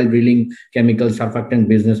oil drilling, chemical, surfactant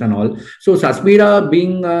business and all. So Sashmira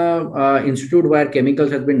being institute where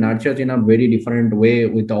chemicals has been nurtured in a very different way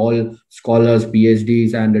with all scholars,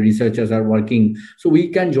 PhDs and researchers are working. So we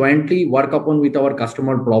can jointly work upon with our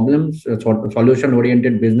customer problems, solution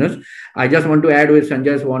oriented business. I just want to add with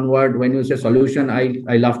Sanjay's one word. When you say solution,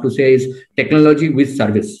 I love to say is technology with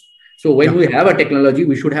service. So when we have a technology,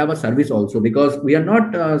 we should have a service also, because we are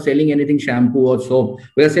not selling anything shampoo or soap.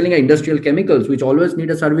 We are selling industrial chemicals, which always need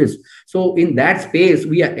a service. So in that space,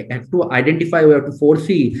 we have to identify, we have to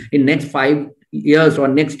foresee in next 5 years or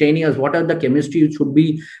next 10 years, what are the chemistry should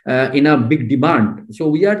be in a big demand. So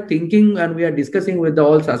we are thinking and we are discussing with the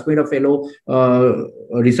all Sashmira fellow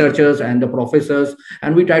researchers and the professors,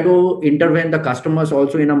 and we try to intervene the customers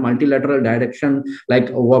also in a multilateral direction, like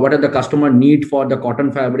what are the customer need for the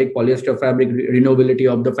cotton fabric, polyester fabric, renewability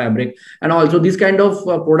of the fabric, and also this kind of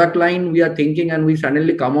product line we are thinking, and we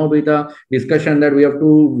suddenly come out with a discussion that we have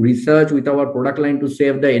to research with our product line to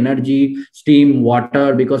save the energy, steam,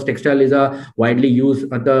 water, because textile is a widely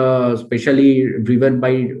used, especially driven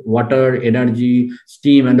by water, energy,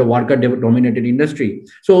 steam, and the worker dominated industry.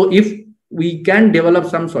 So if we can develop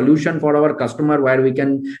some solution for our customer where we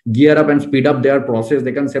can gear up and speed up their process,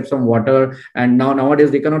 they can save some water, and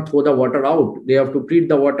nowadays they cannot throw the water out, they have to treat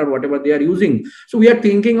the water whatever they are using. So we are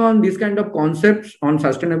thinking on this kind of concepts on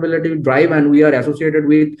sustainability drive, and we are associated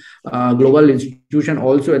with global institution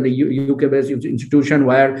also in the UK based institution,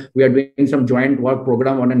 where we are doing some joint work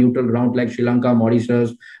program on a neutral ground like Sri Lanka,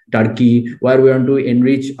 Mauritius, Turkey, where we want to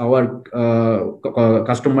enrich our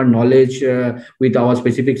customer knowledge with our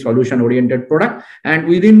specific solution oriented product. And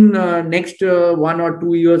within next 1 or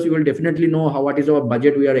 2 years, you will definitely know what is our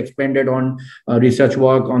budget we are expended on research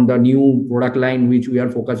work on the new product line, which we are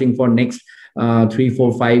focusing for next 3,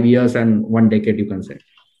 4, 5 years and 1 decade, you can say.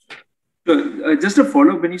 Just a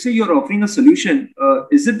follow-up, when you say you're offering a solution,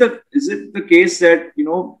 is it the case that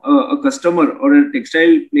a customer or a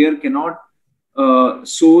textile player cannot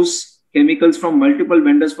source chemicals from multiple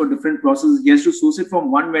vendors for different processes? He has to source it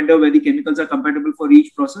from one vendor where the chemicals are compatible for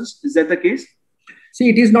each process. Is that the case? See,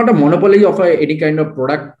 it is not a monopoly of any kind of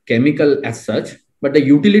product chemical as such, but the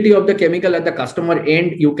utility of the chemical at the customer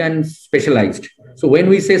end, you can specialize. So when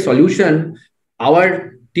we say solution,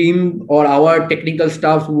 our team or our technical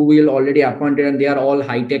staff who will already appointed, and they are all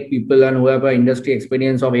high-tech people and who have an industry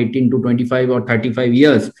experience of 18 to 25 or 35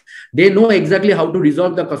 years. They know exactly how to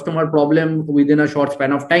resolve the customer problem within a short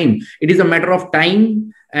span of time. It is a matter of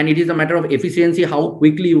time and it is a matter of efficiency, how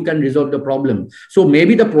quickly you can resolve the problem. So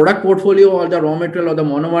maybe the product portfolio or the raw material or the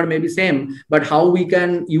monomer may be same, but how we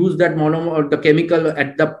can use that monomer or the chemical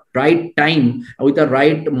at the right time with the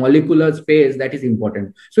right molecular space, that is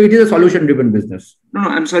important. So it is a solution-driven business. No,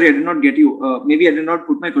 I'm sorry, I did not get you. Maybe I did not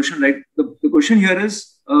put my question right. The question here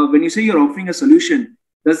is, when you say you're offering a solution,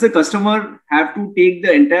 does the customer have to take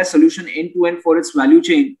the entire solution end to end for its value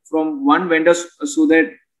chain from one vendor, so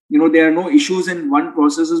that there are no issues in one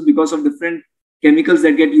processes because of different chemicals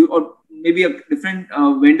that get used, or maybe a different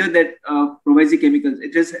vendor that provides the chemicals?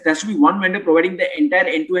 It has to be one vendor providing the entire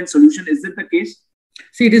end to end solution. Is that the case?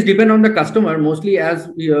 See, it is depend on the customer. Mostly, as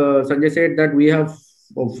Sanjay said, that we have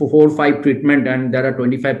 4 or 5 treatment, and there are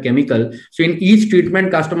 25 chemical. So in each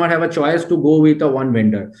treatment, customer have a choice to go with a one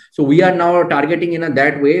vendor. So we are now targeting in a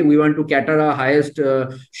that way. We want to cater a highest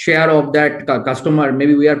share of that customer.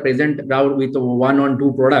 Maybe we are present now with 1 or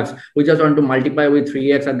 2 products. We just want to multiply with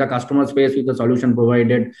 3x at the customer space with the solution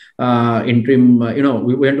provided interim.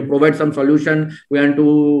 We want to provide some solution. We want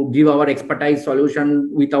to give our expertise solution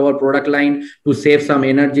with our product line to save some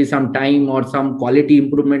energy, some time, or some quality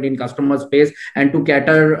improvement in customer space, and to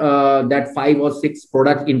cater that 5 or 6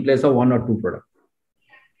 products in place of 1 or 2 products.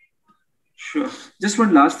 Sure. Just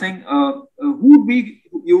one last thing.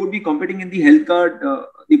 You would be competing in the health card,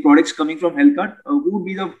 the products coming from health card? Who would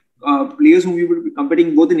be the players whom you would be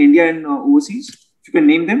competing both in India and overseas? If you can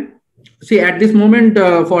name them. See, at this moment,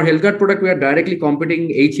 for healthcare product, we are directly competing.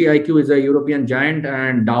 HEIQ is a European giant,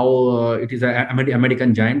 and Dow, it is an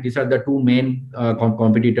American giant. These are the 2 main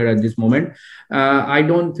competitors at this moment. I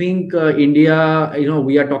don't think India,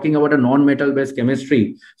 we are talking about a non-metal based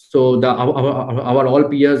chemistry. So our all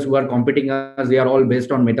peers who are competing us, they are all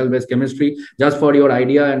based on metal based chemistry. Just for your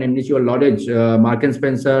idea and initial knowledge, Mark and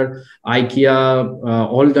Spencer, IKEA,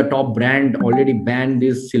 all the top brand already banned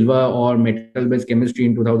this silver or metal based chemistry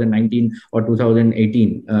in 2019 or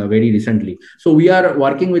 2018, very recently. So we are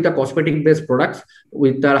working with the cosmetic based products,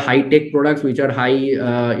 with our high tech products, which are high,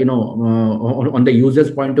 on the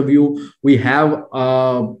user's point of view. We have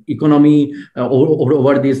economy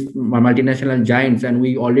over these multinational giants, and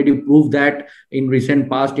we already proved that in recent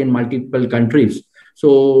past in multiple countries.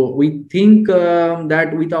 So we think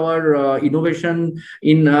that with our innovation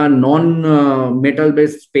in a non-metal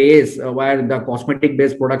based space, where the cosmetic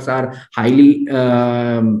based products are highly,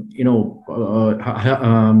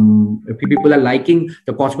 people are liking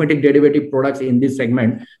the cosmetic derivative products in this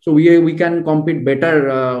segment. So we can compete better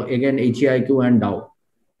against HEIQ and Dow.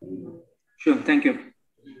 Sure, thank you.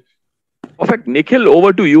 Perfect. Nikhil,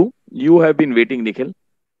 over to you. You have been waiting, Nikhil.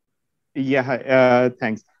 Yeah,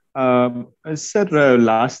 thanks. Sir,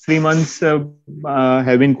 last 3 months have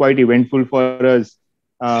been quite eventful for us.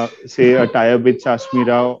 Say a tie-up with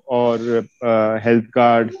Sashmira or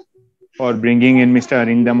HealthGuard, or bringing in Mr.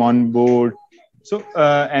 Arindam on board. So,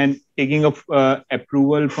 and taking of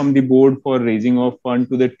approval from the board for raising of fund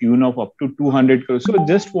to the tune of up to 200 crores. So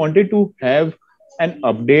just wanted to have an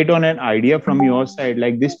update on an idea from your side,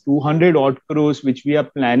 like this 200 odd crores which we are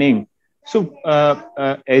planning. So,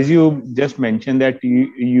 as you just mentioned that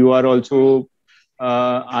you are also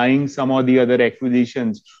eyeing some of the other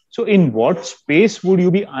acquisitions. So, in what space would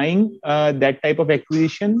you be eyeing that type of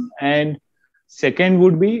acquisition? And second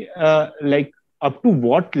would be like up to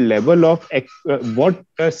what level of what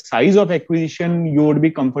size of acquisition you would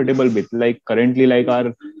be comfortable with? Like currently, like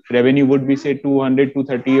our revenue would be say 200 to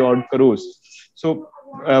 30 odd crores. So,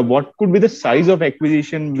 what could be the size of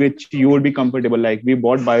acquisition which you would be comfortable? Like we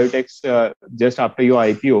bought Fineotex just after your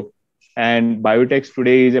IPO, and Fineotex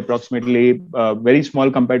today is approximately very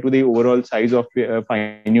small compared to the overall size of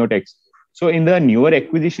Fineotex. So in the newer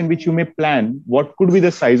acquisition which you may plan, what could be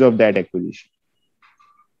the size of that acquisition?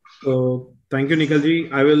 So thank you,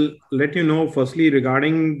 Nikhilji. I will let you know firstly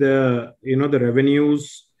regarding the the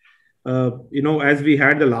revenues. As we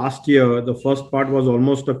had the last year, the first part was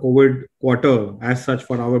almost a COVID quarter as such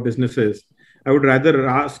for our businesses. I would rather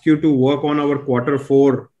ask you to work on our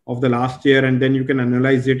Q4 of the last year, and then you can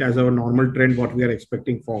analyze it as our normal trend, what we are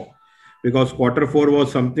expecting for. Because Q4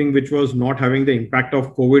 was something which was not having the impact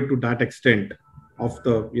of COVID to that extent of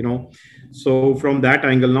the, So from that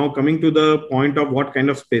angle, now coming to the point of what kind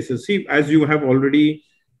of spaces. See, as you have already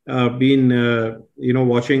been,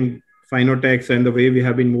 watching Fineotex and the way we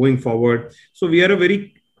have been moving forward. So we are a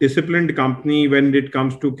very disciplined company when it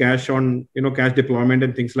comes to cash deployment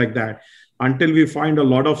and things like that. Until we find a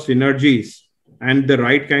lot of synergies and the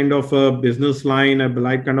right kind of a business line, a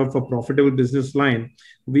right kind of a profitable business line,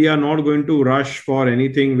 we are not going to rush for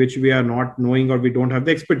anything which we are not knowing or we don't have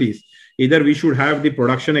the expertise. Either we should have the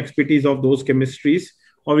production expertise of those chemistries,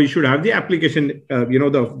 or we should have the application,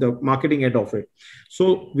 the marketing end of it.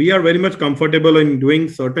 So we are very much comfortable in doing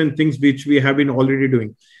certain things which we have been already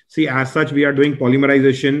doing. See, as such, we are doing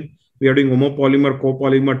polymerization, we are doing homopolymer,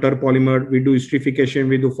 copolymer, terpolymer, we do esterification,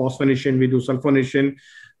 we do phosphonation, we do sulfonation,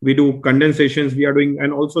 we do condensations, we are doing,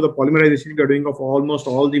 and also the polymerization we are doing of almost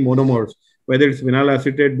all the monomers, whether it's vinyl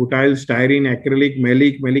acetate, butyl, styrene, acrylic,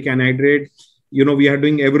 maleic anhydride. We are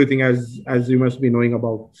doing everything as you must be knowing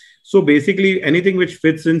about. So basically anything which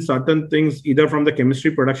fits in certain things, either from the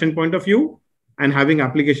chemistry production point of view and having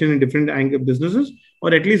application in different businesses,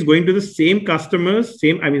 or at least going to the same customers,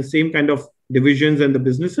 same kind of divisions and the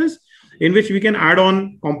businesses in which we can add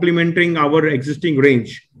on complementing our existing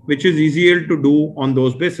range, which is easier to do on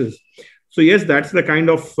those bases. So yes, that's the kind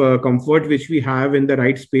of comfort which we have in the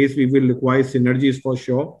right space. We will require synergies for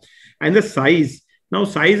sure. And the size. Now,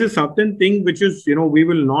 size is certain thing which is, we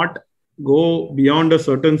will not go beyond a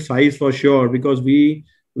certain size for sure, because we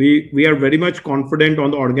are very much confident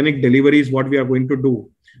on the organic deliveries, what we are going to do.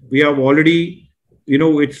 We have already,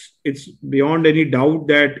 it's beyond any doubt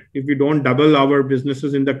that if we don't double our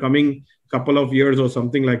businesses in the coming couple of years or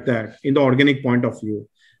something like that, in the organic point of view.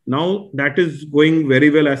 Now that is going very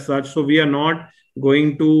well as such. So we are not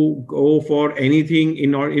going to go for anything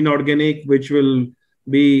inorganic, which will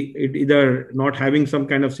be either not having some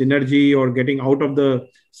kind of synergy or getting out of the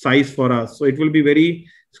size for us. So it will be very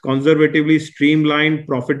conservatively streamlined,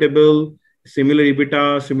 profitable, similar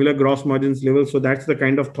EBITDA, similar gross margins level. So that's the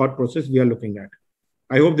kind of thought process we are looking at.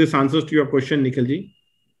 I hope this answers to your question, Nikhilji.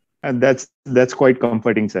 And that's quite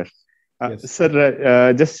comforting, sir. Yes.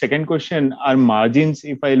 Sir, just second question. Our margins,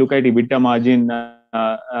 if I look at EBITDA margin,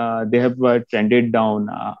 they have trended down,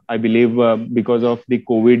 I believe, because of the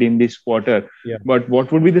COVID in this quarter. Yeah. But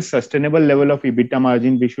what would be the sustainable level of EBITDA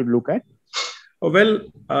margin we should look at? Well,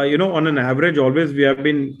 on an average, always we have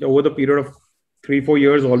been, over the period of 3-4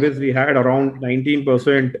 years, always we had around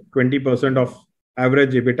 19%, 20% of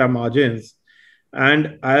average EBITDA margins.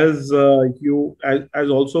 And as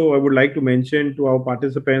also I would like to mention to our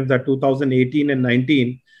participants that 2018 and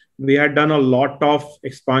 19, we had done a lot of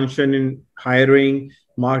expansion in hiring,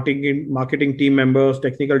 marketing team members,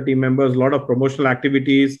 technical team members, a lot of promotional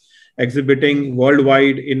activities, exhibiting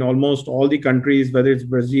worldwide in almost all the countries, whether it's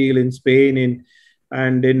Brazil, in Spain, in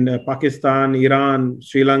Pakistan, Iran,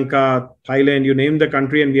 Sri Lanka, Thailand, you name the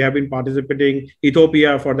country, and we have been participating,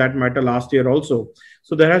 Ethiopia for that matter, last year also.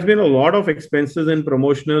 So there has been a lot of expenses in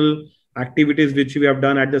promotional activities which we have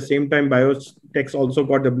done. At the same time, Biotech also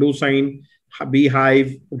got the Blue Sign,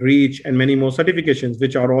 Beehive, Reach, and many more certifications,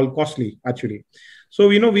 which are all costly actually. So,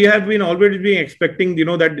 we have been already been expecting,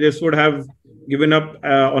 that this would have given up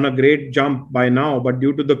on a great jump by now, but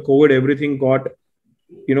due to the COVID, everything got,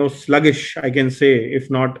 sluggish, I can say, if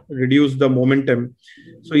not reduce the momentum.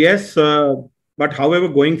 So yes, but however,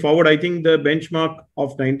 going forward, I think the benchmark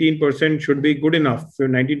of 19% should be good enough for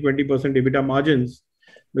 19-20% EBITDA margins,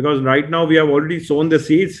 because right now we have already sown the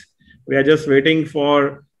seeds. We are just waiting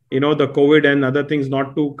for, the COVID and other things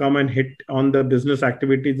not to come and hit on the business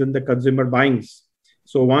activities and the consumer buyings.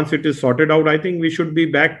 So once it is sorted out, I think we should be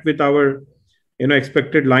back with our,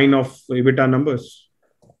 expected line of EBITDA numbers.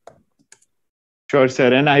 Sure,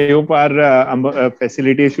 sir. And I hope our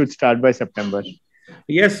facility should start by September.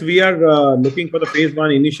 Yes, we are looking for the phase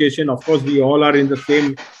 1 initiation. Of course, we all are in the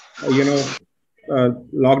same,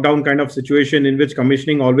 lockdown kind of situation, in which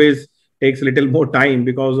commissioning always takes a little more time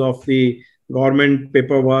because of the government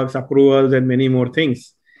paperwork, approvals, and many more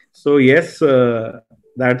things. So yes,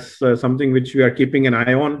 that's something which we are keeping an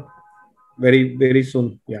eye on very, very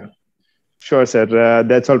soon. Yeah. Sure, sir.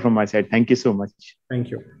 That's all from my side. Thank you so much. Thank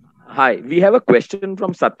you. Hi, we have a question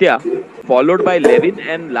from Satya, followed by Levin,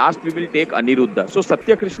 and last we will take Aniruddha. So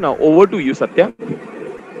Satya Krishna, over to you, Satya.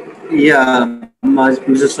 Yeah,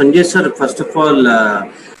 Mr. Sanjay sir, first of all,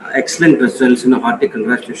 excellent results. Hearty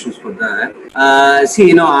congratulations for that.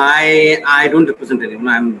 See, I don't represent anyone.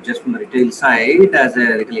 I'm just from the retail side as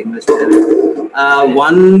a retail investor.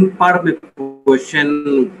 One part of my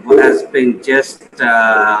question has been just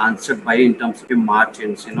answered by in terms of your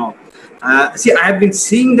margins. See, I have been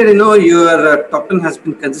seeing that your top 10 has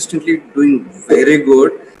been consistently doing very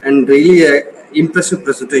good and really impressive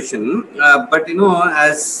presentation. But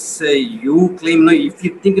as you claim, if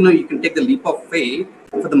you think you can take the leap of faith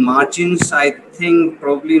for the margins, I think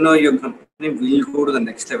probably your company will go to the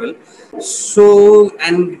next level. So,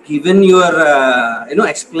 and given your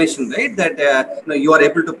explanation, right, that you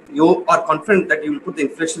are confident that you will put the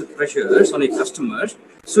inflation pressures on your customers.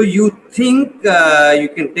 So you think you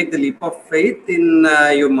can take the leap of faith in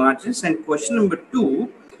your margins. And question number 2,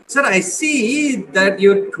 sir, I see that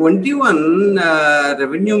your 21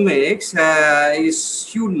 revenue mix is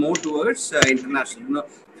skewed more towards international,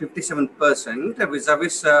 57%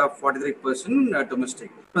 vis-a-vis 43%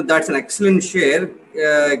 domestic. So that's an excellent share,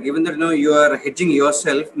 given that you are hedging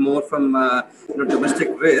yourself more from domestic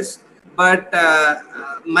risk. But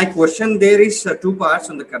my question there is 2 parts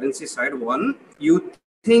on the currency side. One, you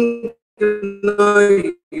think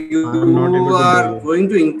you are going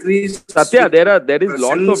to increase Satya, there is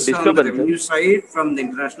lots of disturbance on the revenue side from the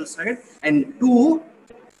international side. And 2,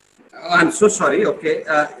 I'm so sorry. Okay,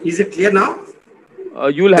 is it clear now?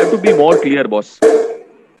 You will have to be more clear, boss.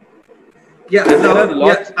 Yeah,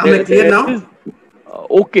 am I clear now?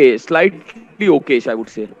 Okay, slightly okayish, I would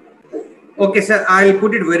say. Okay, sir, I'll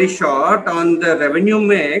put it very short on the revenue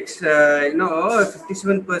mix.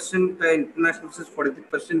 57% international versus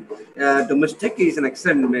 43% domestic is an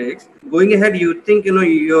excellent mix. Going ahead, you think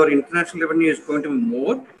your international revenue is going to be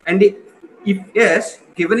more, and if yes,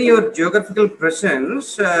 given your geographical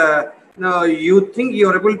presence, now you think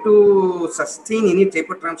you're able to sustain any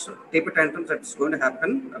taper tantrums that's going to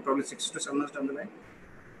happen probably 6 to 7 months down the line?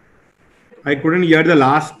 I couldn't hear the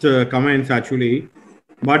last comments actually,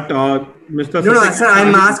 but Mr. No, sir,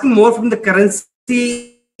 I'm asking more from the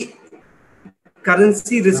currency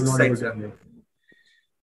risk side, sir.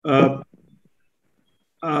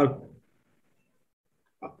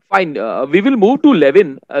 Fine. We will move to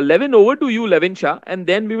Levin. Levin, over to you, Levin Shah, and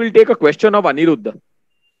then we will take a question of Aniruddha.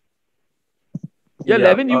 Yeah,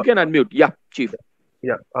 Levin, you can unmute. Yeah, Chief.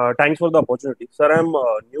 Yeah, thanks for the opportunity. Sir, I'm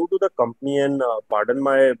new to the company and pardon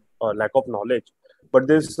my lack of knowledge, but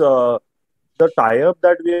this the tie-up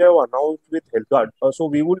that we have announced with HealthGuard, so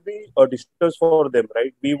we would be distributors for them,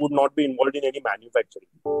 right? We would not be involved in any manufacturing.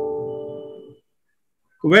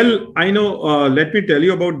 Well, I know. Let me tell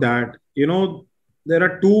you about that. There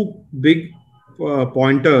are two big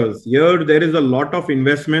pointers here. There is a lot of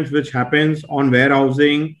investments which happens on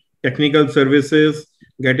warehousing, technical services,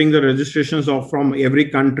 getting the registrations from every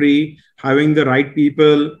country, having the right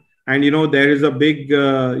people, and there is a big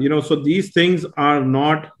so these things are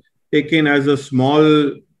not taken as a small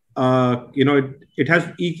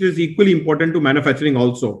it is equally important to manufacturing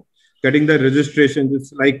also. Getting the registrations,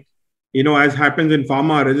 it's like as happens in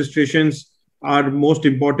pharma, registrations are most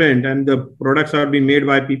important and the products are being made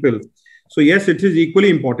by people. So yes, it is equally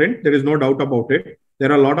important. There is no doubt about it. There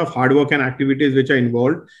are a lot of hard work and activities which are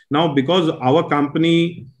involved. Now, because our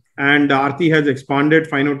company and Aarti has expanded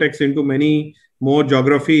Fineotex into many more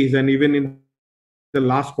geographies, and even in the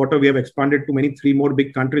last quarter, we have expanded to three more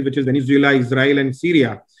big countries, which is Venezuela, Israel, and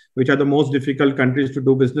Syria, which are the most difficult countries to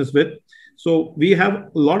do business with. So we have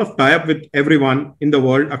a lot of tie-up with everyone in the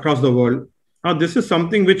world, across the world. Now, this is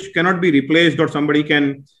something which cannot be replaced or somebody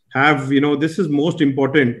can have, this is most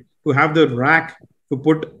important to have the rack,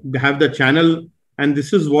 have the channel. And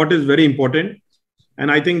this is what is very important. And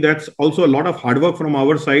I think that's also a lot of hard work from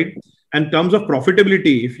our side. In terms of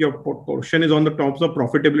profitability, if your question is on the terms of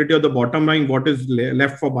profitability or the bottom line, what is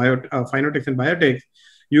left for Fineotex and Biotech,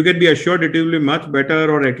 you can be assured it will be much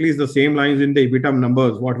better or at least the same lines in the EBITDA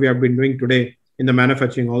numbers, what we have been doing today in the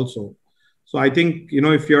manufacturing also. So I think,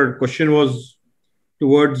 if your question was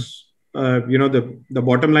towards, the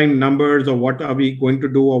bottom line numbers or what are we going to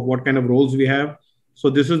do or what kind of roles we have. So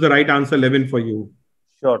this is the right answer, Levin, for you.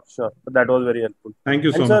 Sure. That was very helpful. Thank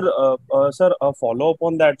you so much. Sir, a follow-up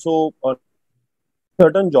on that. So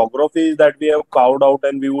certain geographies that we have carved out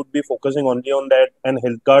and we would be focusing only on that, and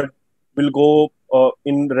HealthGuard will go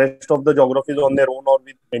in rest of the geographies on their own or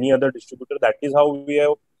with any other distributor. That is how we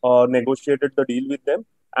have negotiated the deal with them.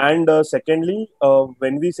 And secondly,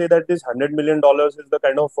 when we say that this $100 million is the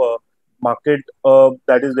kind of market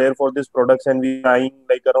that is there for these products, and we are buying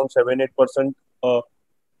like around 7-8%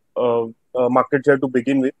 market share to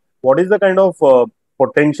begin with, what is the kind of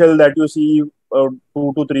potential that you see 2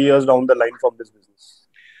 to 3 years down the line from this business?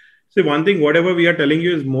 See, one thing, whatever we are telling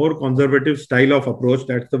you is more conservative style of approach.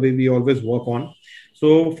 That's the way we always work on.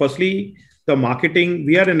 So firstly, the marketing,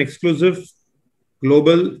 we are an exclusive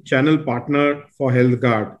global channel partner for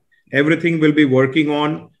HealthGuard. Everything will be working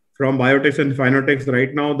on from Biotech and Fineotex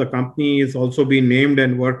right now. The company is also being named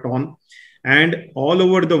and worked on. And all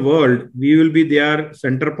over the world, we will be their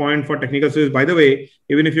center point for technical service. By the way,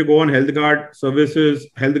 even if you go on HealthGuard services,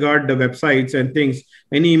 HealthGuard, the websites and things,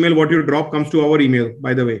 any email what you drop comes to our email,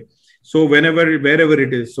 by the way. So wherever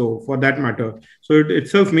it is, so for that matter. So it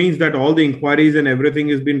itself means that all the inquiries and everything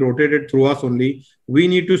is being rotated through us only. We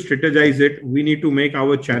need to strategize it. We need to make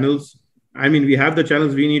our channels. I mean, we have the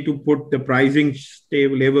channels. We need to put the pricing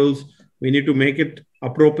levels. We need to make it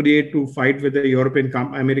appropriate to fight with the European,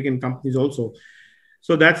 American companies also.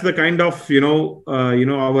 So that's the kind of,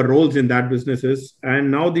 our roles in that businesses. And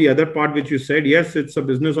now the other part, which you said, yes, it's a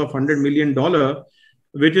business of $100 million,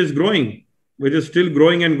 which is growing, which is still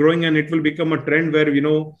growing, and it will become a trend where,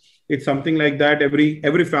 it's something like that.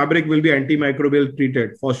 Every fabric will be antimicrobial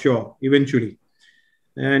treated for sure, eventually.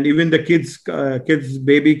 And even the kids,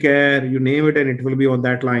 baby care, you name it, and it will be on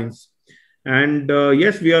that lines. And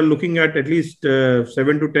yes, we are looking at least 7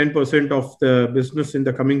 to 10% of the business in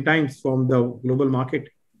the coming times from the global market.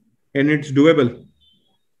 And it's doable.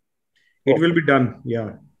 It will be done.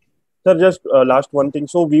 Yeah. Sir, just last one thing.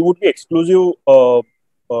 So we would be exclusive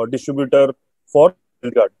distributor for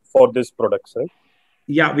HealthGuard for these products, right?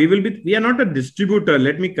 Yeah, we are not a distributor.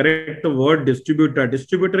 Let me correct the word distributor.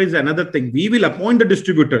 Distributor is another thing. We will appoint the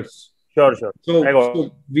distributors. Sure, sure.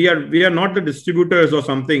 So we are not the distributors or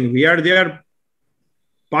something. We are their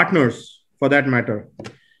partners for that matter.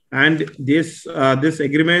 And this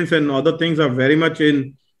agreements and other things are very much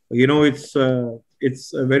in, it's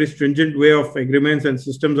a very stringent way of agreements, and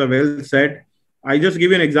systems are well set. I just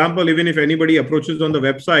give you an example. Even if anybody approaches on the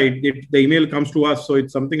website, the email comes to us. So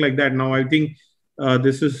it's something like that. Now, I think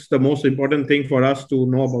this is the most important thing for us to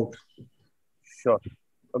know about. Sure.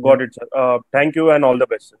 Got it, sir. Thank you and all the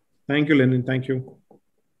best, sir. Thank you, Lenin. Thank you.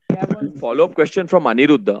 We have one follow-up question from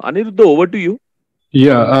Aniruddha. Aniruddha, over to you.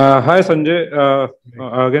 Yeah. Hi, Sanjay.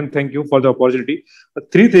 Again, thank you for the opportunity.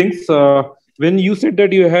 Three things. When you said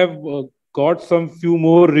that you have got some few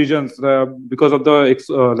more regions because of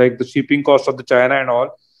the like the shipping cost of the China and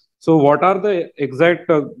all. So, what are the exact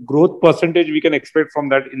growth percentage we can expect from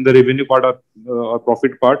that in the revenue part or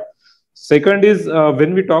profit part? Second is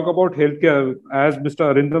when we talk about healthcare, as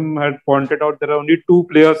Mr. Arindam had pointed out, there are only two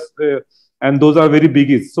players, and those are very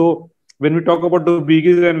biggies. So, when we talk about the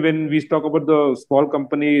biggies and when we talk about the small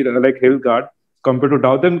company like HealthGuard compared to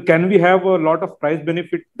Dow, then can we have a lot of price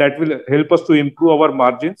benefit that will help us to improve our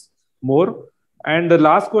margins more? And the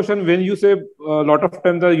last question, when you say a lot of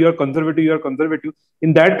times that you are conservative.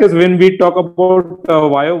 In that case, when we talk about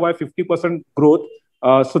YOY 50% growth,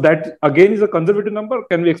 so that again is a conservative number.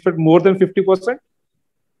 Can we expect more than 50%?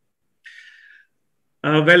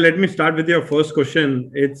 Well, let me start with your first question.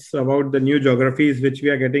 It's about the new geographies which we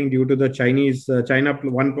are getting due to the China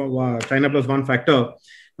plus one factor.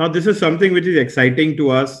 Now, this is something which is exciting to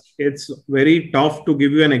us. It's very tough to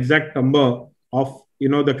give you an exact number of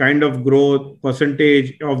the kind of growth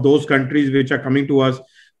percentage of those countries which are coming to us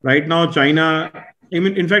right now. China,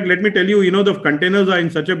 in fact, let me tell you, the containers are in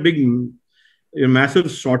such a big, massive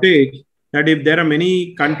shortage that if there are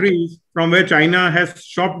many countries from where China has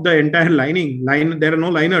stopped the entire line, there are no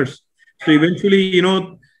liners. So eventually,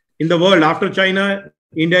 in the world after China,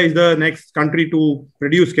 India is the next country to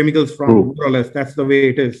produce chemicals from, more or less. That's the way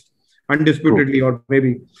it is, undisputedly, or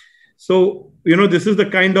maybe. So, this is the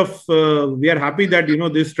kind of, we are happy that,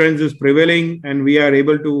 this trend is prevailing and we are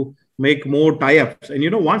able to make more tie-ups. And,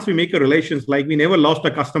 once we make a relations, like we never lost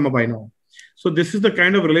a customer by now. So this is the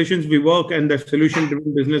kind of relations we work, and the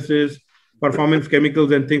solution-driven businesses, performance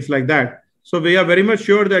chemicals and things like that. So we are very much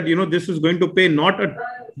sure that, this is going to pay not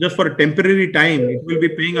just for a temporary time. It will be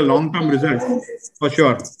paying a long-term result for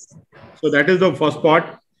sure. So that is the first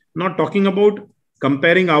part. Not talking about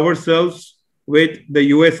comparing ourselves with the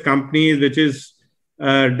US companies, which is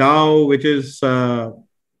Dow, which is HEIQ,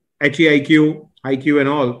 IQ and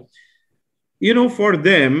all. For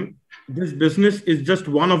them, this business is just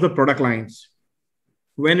one of the product lines.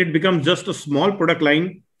 When it becomes just a small product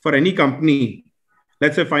line for any company,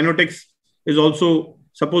 let's say Fineotex is also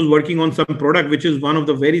suppose working on some product, which is one of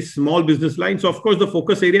the very small business lines. So of course, the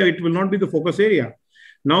focus area, it will not be the focus area.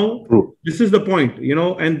 Now, this is the point,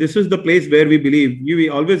 and this is the place where we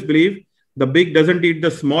always believe the big doesn't eat the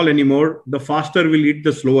small anymore. The faster will eat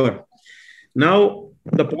the slower. Now,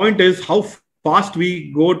 the point is how fast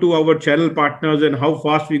we go to our channel partners and how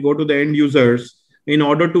fast we go to the end users in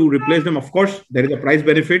order to replace them. Of course, there is a price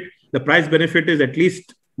benefit. The price benefit is at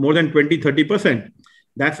least more than 20-30%.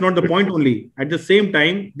 That's not the point only. At the same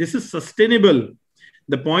time, this is sustainable.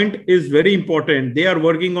 The point is very important. They are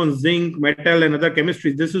working on zinc, metal, and other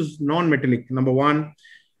chemistries. This is non-metallic, number one.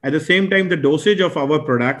 At the same time, the dosage of our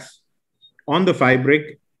products on the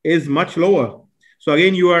fabric is much lower. So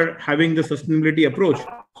again, you are having the sustainability approach.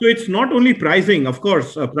 So it's not only pricing. Of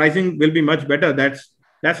course, pricing will be much better.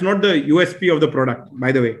 That's not the USP of the product,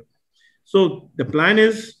 by the way. So the plan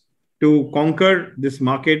is to conquer this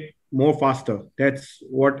market more faster. That's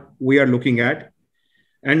what we are looking at.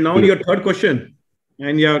 And now your third question.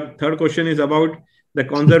 And your third question is about the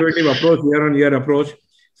conservative approach, year-on-year approach.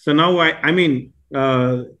 So now,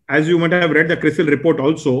 as you might have read the CRISIL report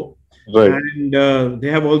also, right. And they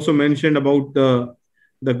have also mentioned about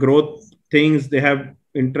the growth things. They have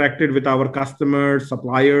interacted with our customers,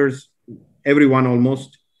 suppliers, everyone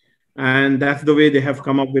almost. And that's the way they have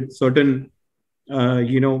come up with certain,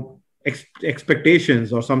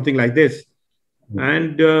 expectations or something like this.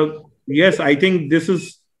 And yes, I think this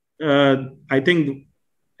is, I think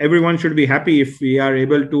everyone should be happy if we are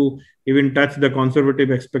able to even touch the conservative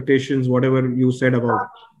expectations, whatever you said about.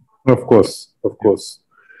 Of course.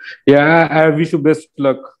 Yeah, I wish you best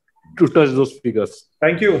luck to touch those figures.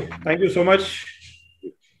 Thank you. Thank you so much.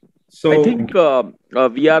 So I think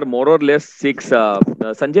we are more or less six.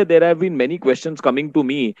 Sanjay, there have been many questions coming to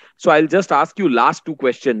me. So I'll just ask you last two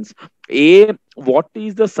questions. A, what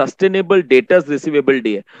is the sustainable debtors receivable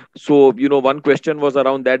day? So, one question was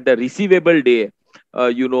around that, the receivable day,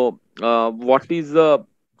 what is the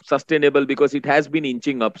sustainable because it has been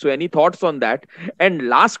inching up. So any thoughts on that? And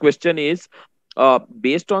last question is,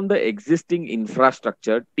 based on the existing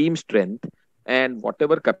infrastructure, team strength, and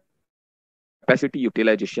whatever capacity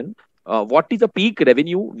utilization, what is the peak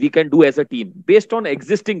revenue we can do as a team based on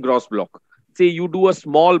existing gross block? Say you do a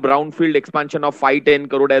small brownfield expansion of 5-10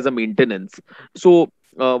 crore as a maintenance. So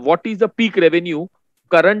what is the peak revenue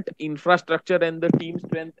current infrastructure and the team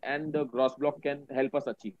strength and the gross block can help us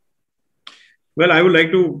achieve? Well, I would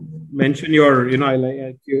like to mention your, I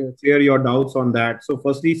like clear your doubts on that. So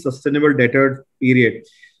firstly, sustainable debtor period.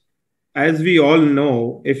 As we all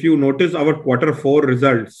know, if you notice our Q4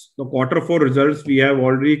 results, the Q4 results, we have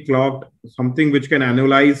already clocked something which can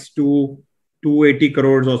annualize to 280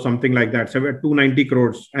 crores or something like that. So 290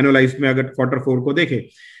 crores annualized mein agar Q4 ko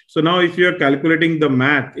dekhe. So now if you are calculating the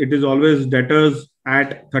math, it is always debtors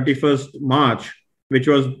at 31st March, which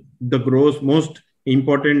was the gross most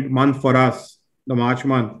important month for us, the March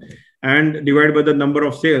month, and divided by the number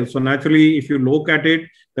of sales. So naturally, if you look at it,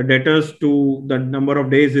 the debtors to the number of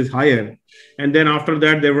days is higher. And then after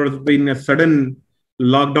that, there was been a sudden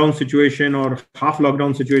lockdown situation or half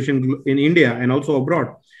lockdown situation in India and also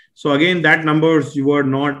abroad. So again, that numbers were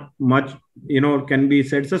not much, can be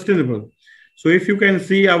said sustainable. So if you can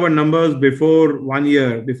see our numbers before 1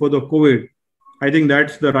 year, before the COVID, I think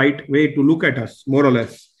that's the right way to look at us, more or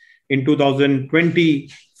less, in 2020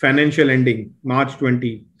 financial ending, March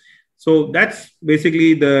 20. So that's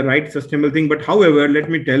basically the right sustainable thing. But however, let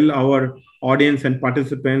me tell our audience and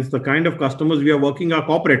participants, the kind of customers we are working are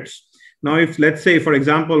corporates. Now, if let's say, for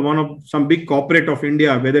example, some big corporate of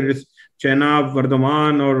India, whether it's Chenab,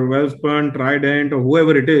 Vardhaman or Wellspun, Trident or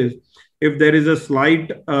whoever it is, if there is a slight,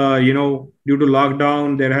 due to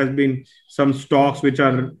lockdown, there has been some stocks which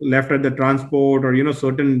are left at the transport or,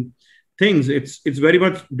 certain things, it's very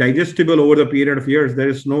much digestible over the period of years. There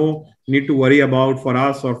is no need to worry about for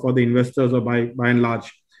us or for the investors or by and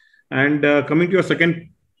large. And coming to your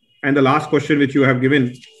second and the last question which you have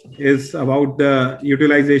given is about the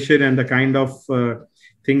utilization and the kind of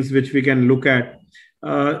things which we can look at.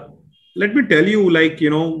 Let me tell you,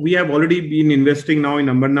 we have already been investing now in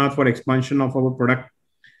Ambernath for expansion of our product,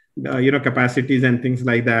 capacities and things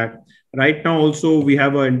like that. Right now, also, we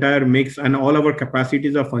have an entire mix and all our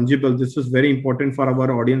capacities are fungible. This is very important for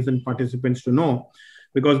our audience and participants to know,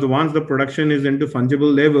 because once the production is into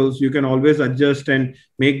fungible levels, you can always adjust and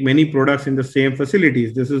make many products in the same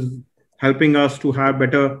facilities. This is helping us to have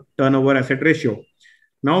better turnover asset ratio.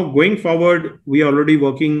 Now, going forward, we are already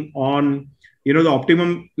working on, the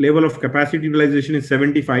optimum level of capacity utilization is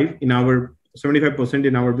 75% in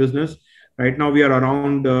our business. Right now, we are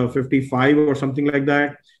around 55 or something like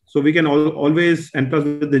that. So we can always, and plus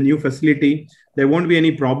with the new facility, there won't be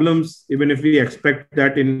any problems. Even if we expect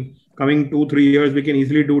that in coming 2-3 years, we can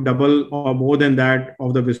easily do double or more than that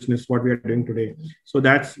of the business, what we are doing today. So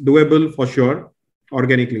that's doable for sure,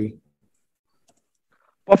 organically.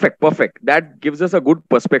 Perfect. That gives us a good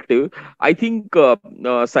perspective. I think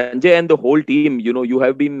Sanjay and the whole team, you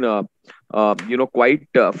have been, quite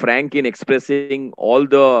frank in expressing all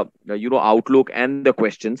the, outlook and the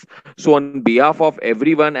questions. So on behalf of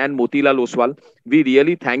everyone and Motilal Oswal, we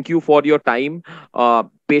really thank you for your time,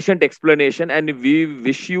 patient explanation, and we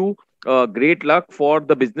wish you great luck for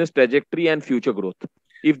the business trajectory and future growth.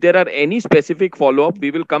 If there are any specific follow-up,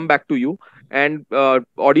 we will come back to you. And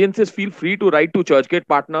audiences, feel free to write to Churchgate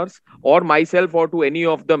Partners or myself or to any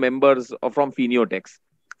of the members from Fineotex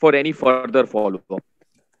for any further follow-up.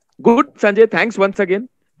 Good, Sanjay. Thanks once again.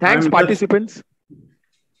 Thanks, participants.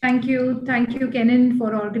 Thank you, Kenan,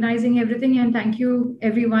 for organizing everything. And thank you,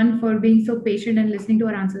 everyone, for being so patient and listening to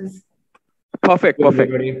our answers. Perfect.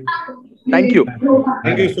 Thank you.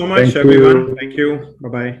 Thank you so much, everyone. Thank you.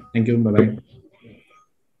 Bye-bye. Thank you. Bye-bye.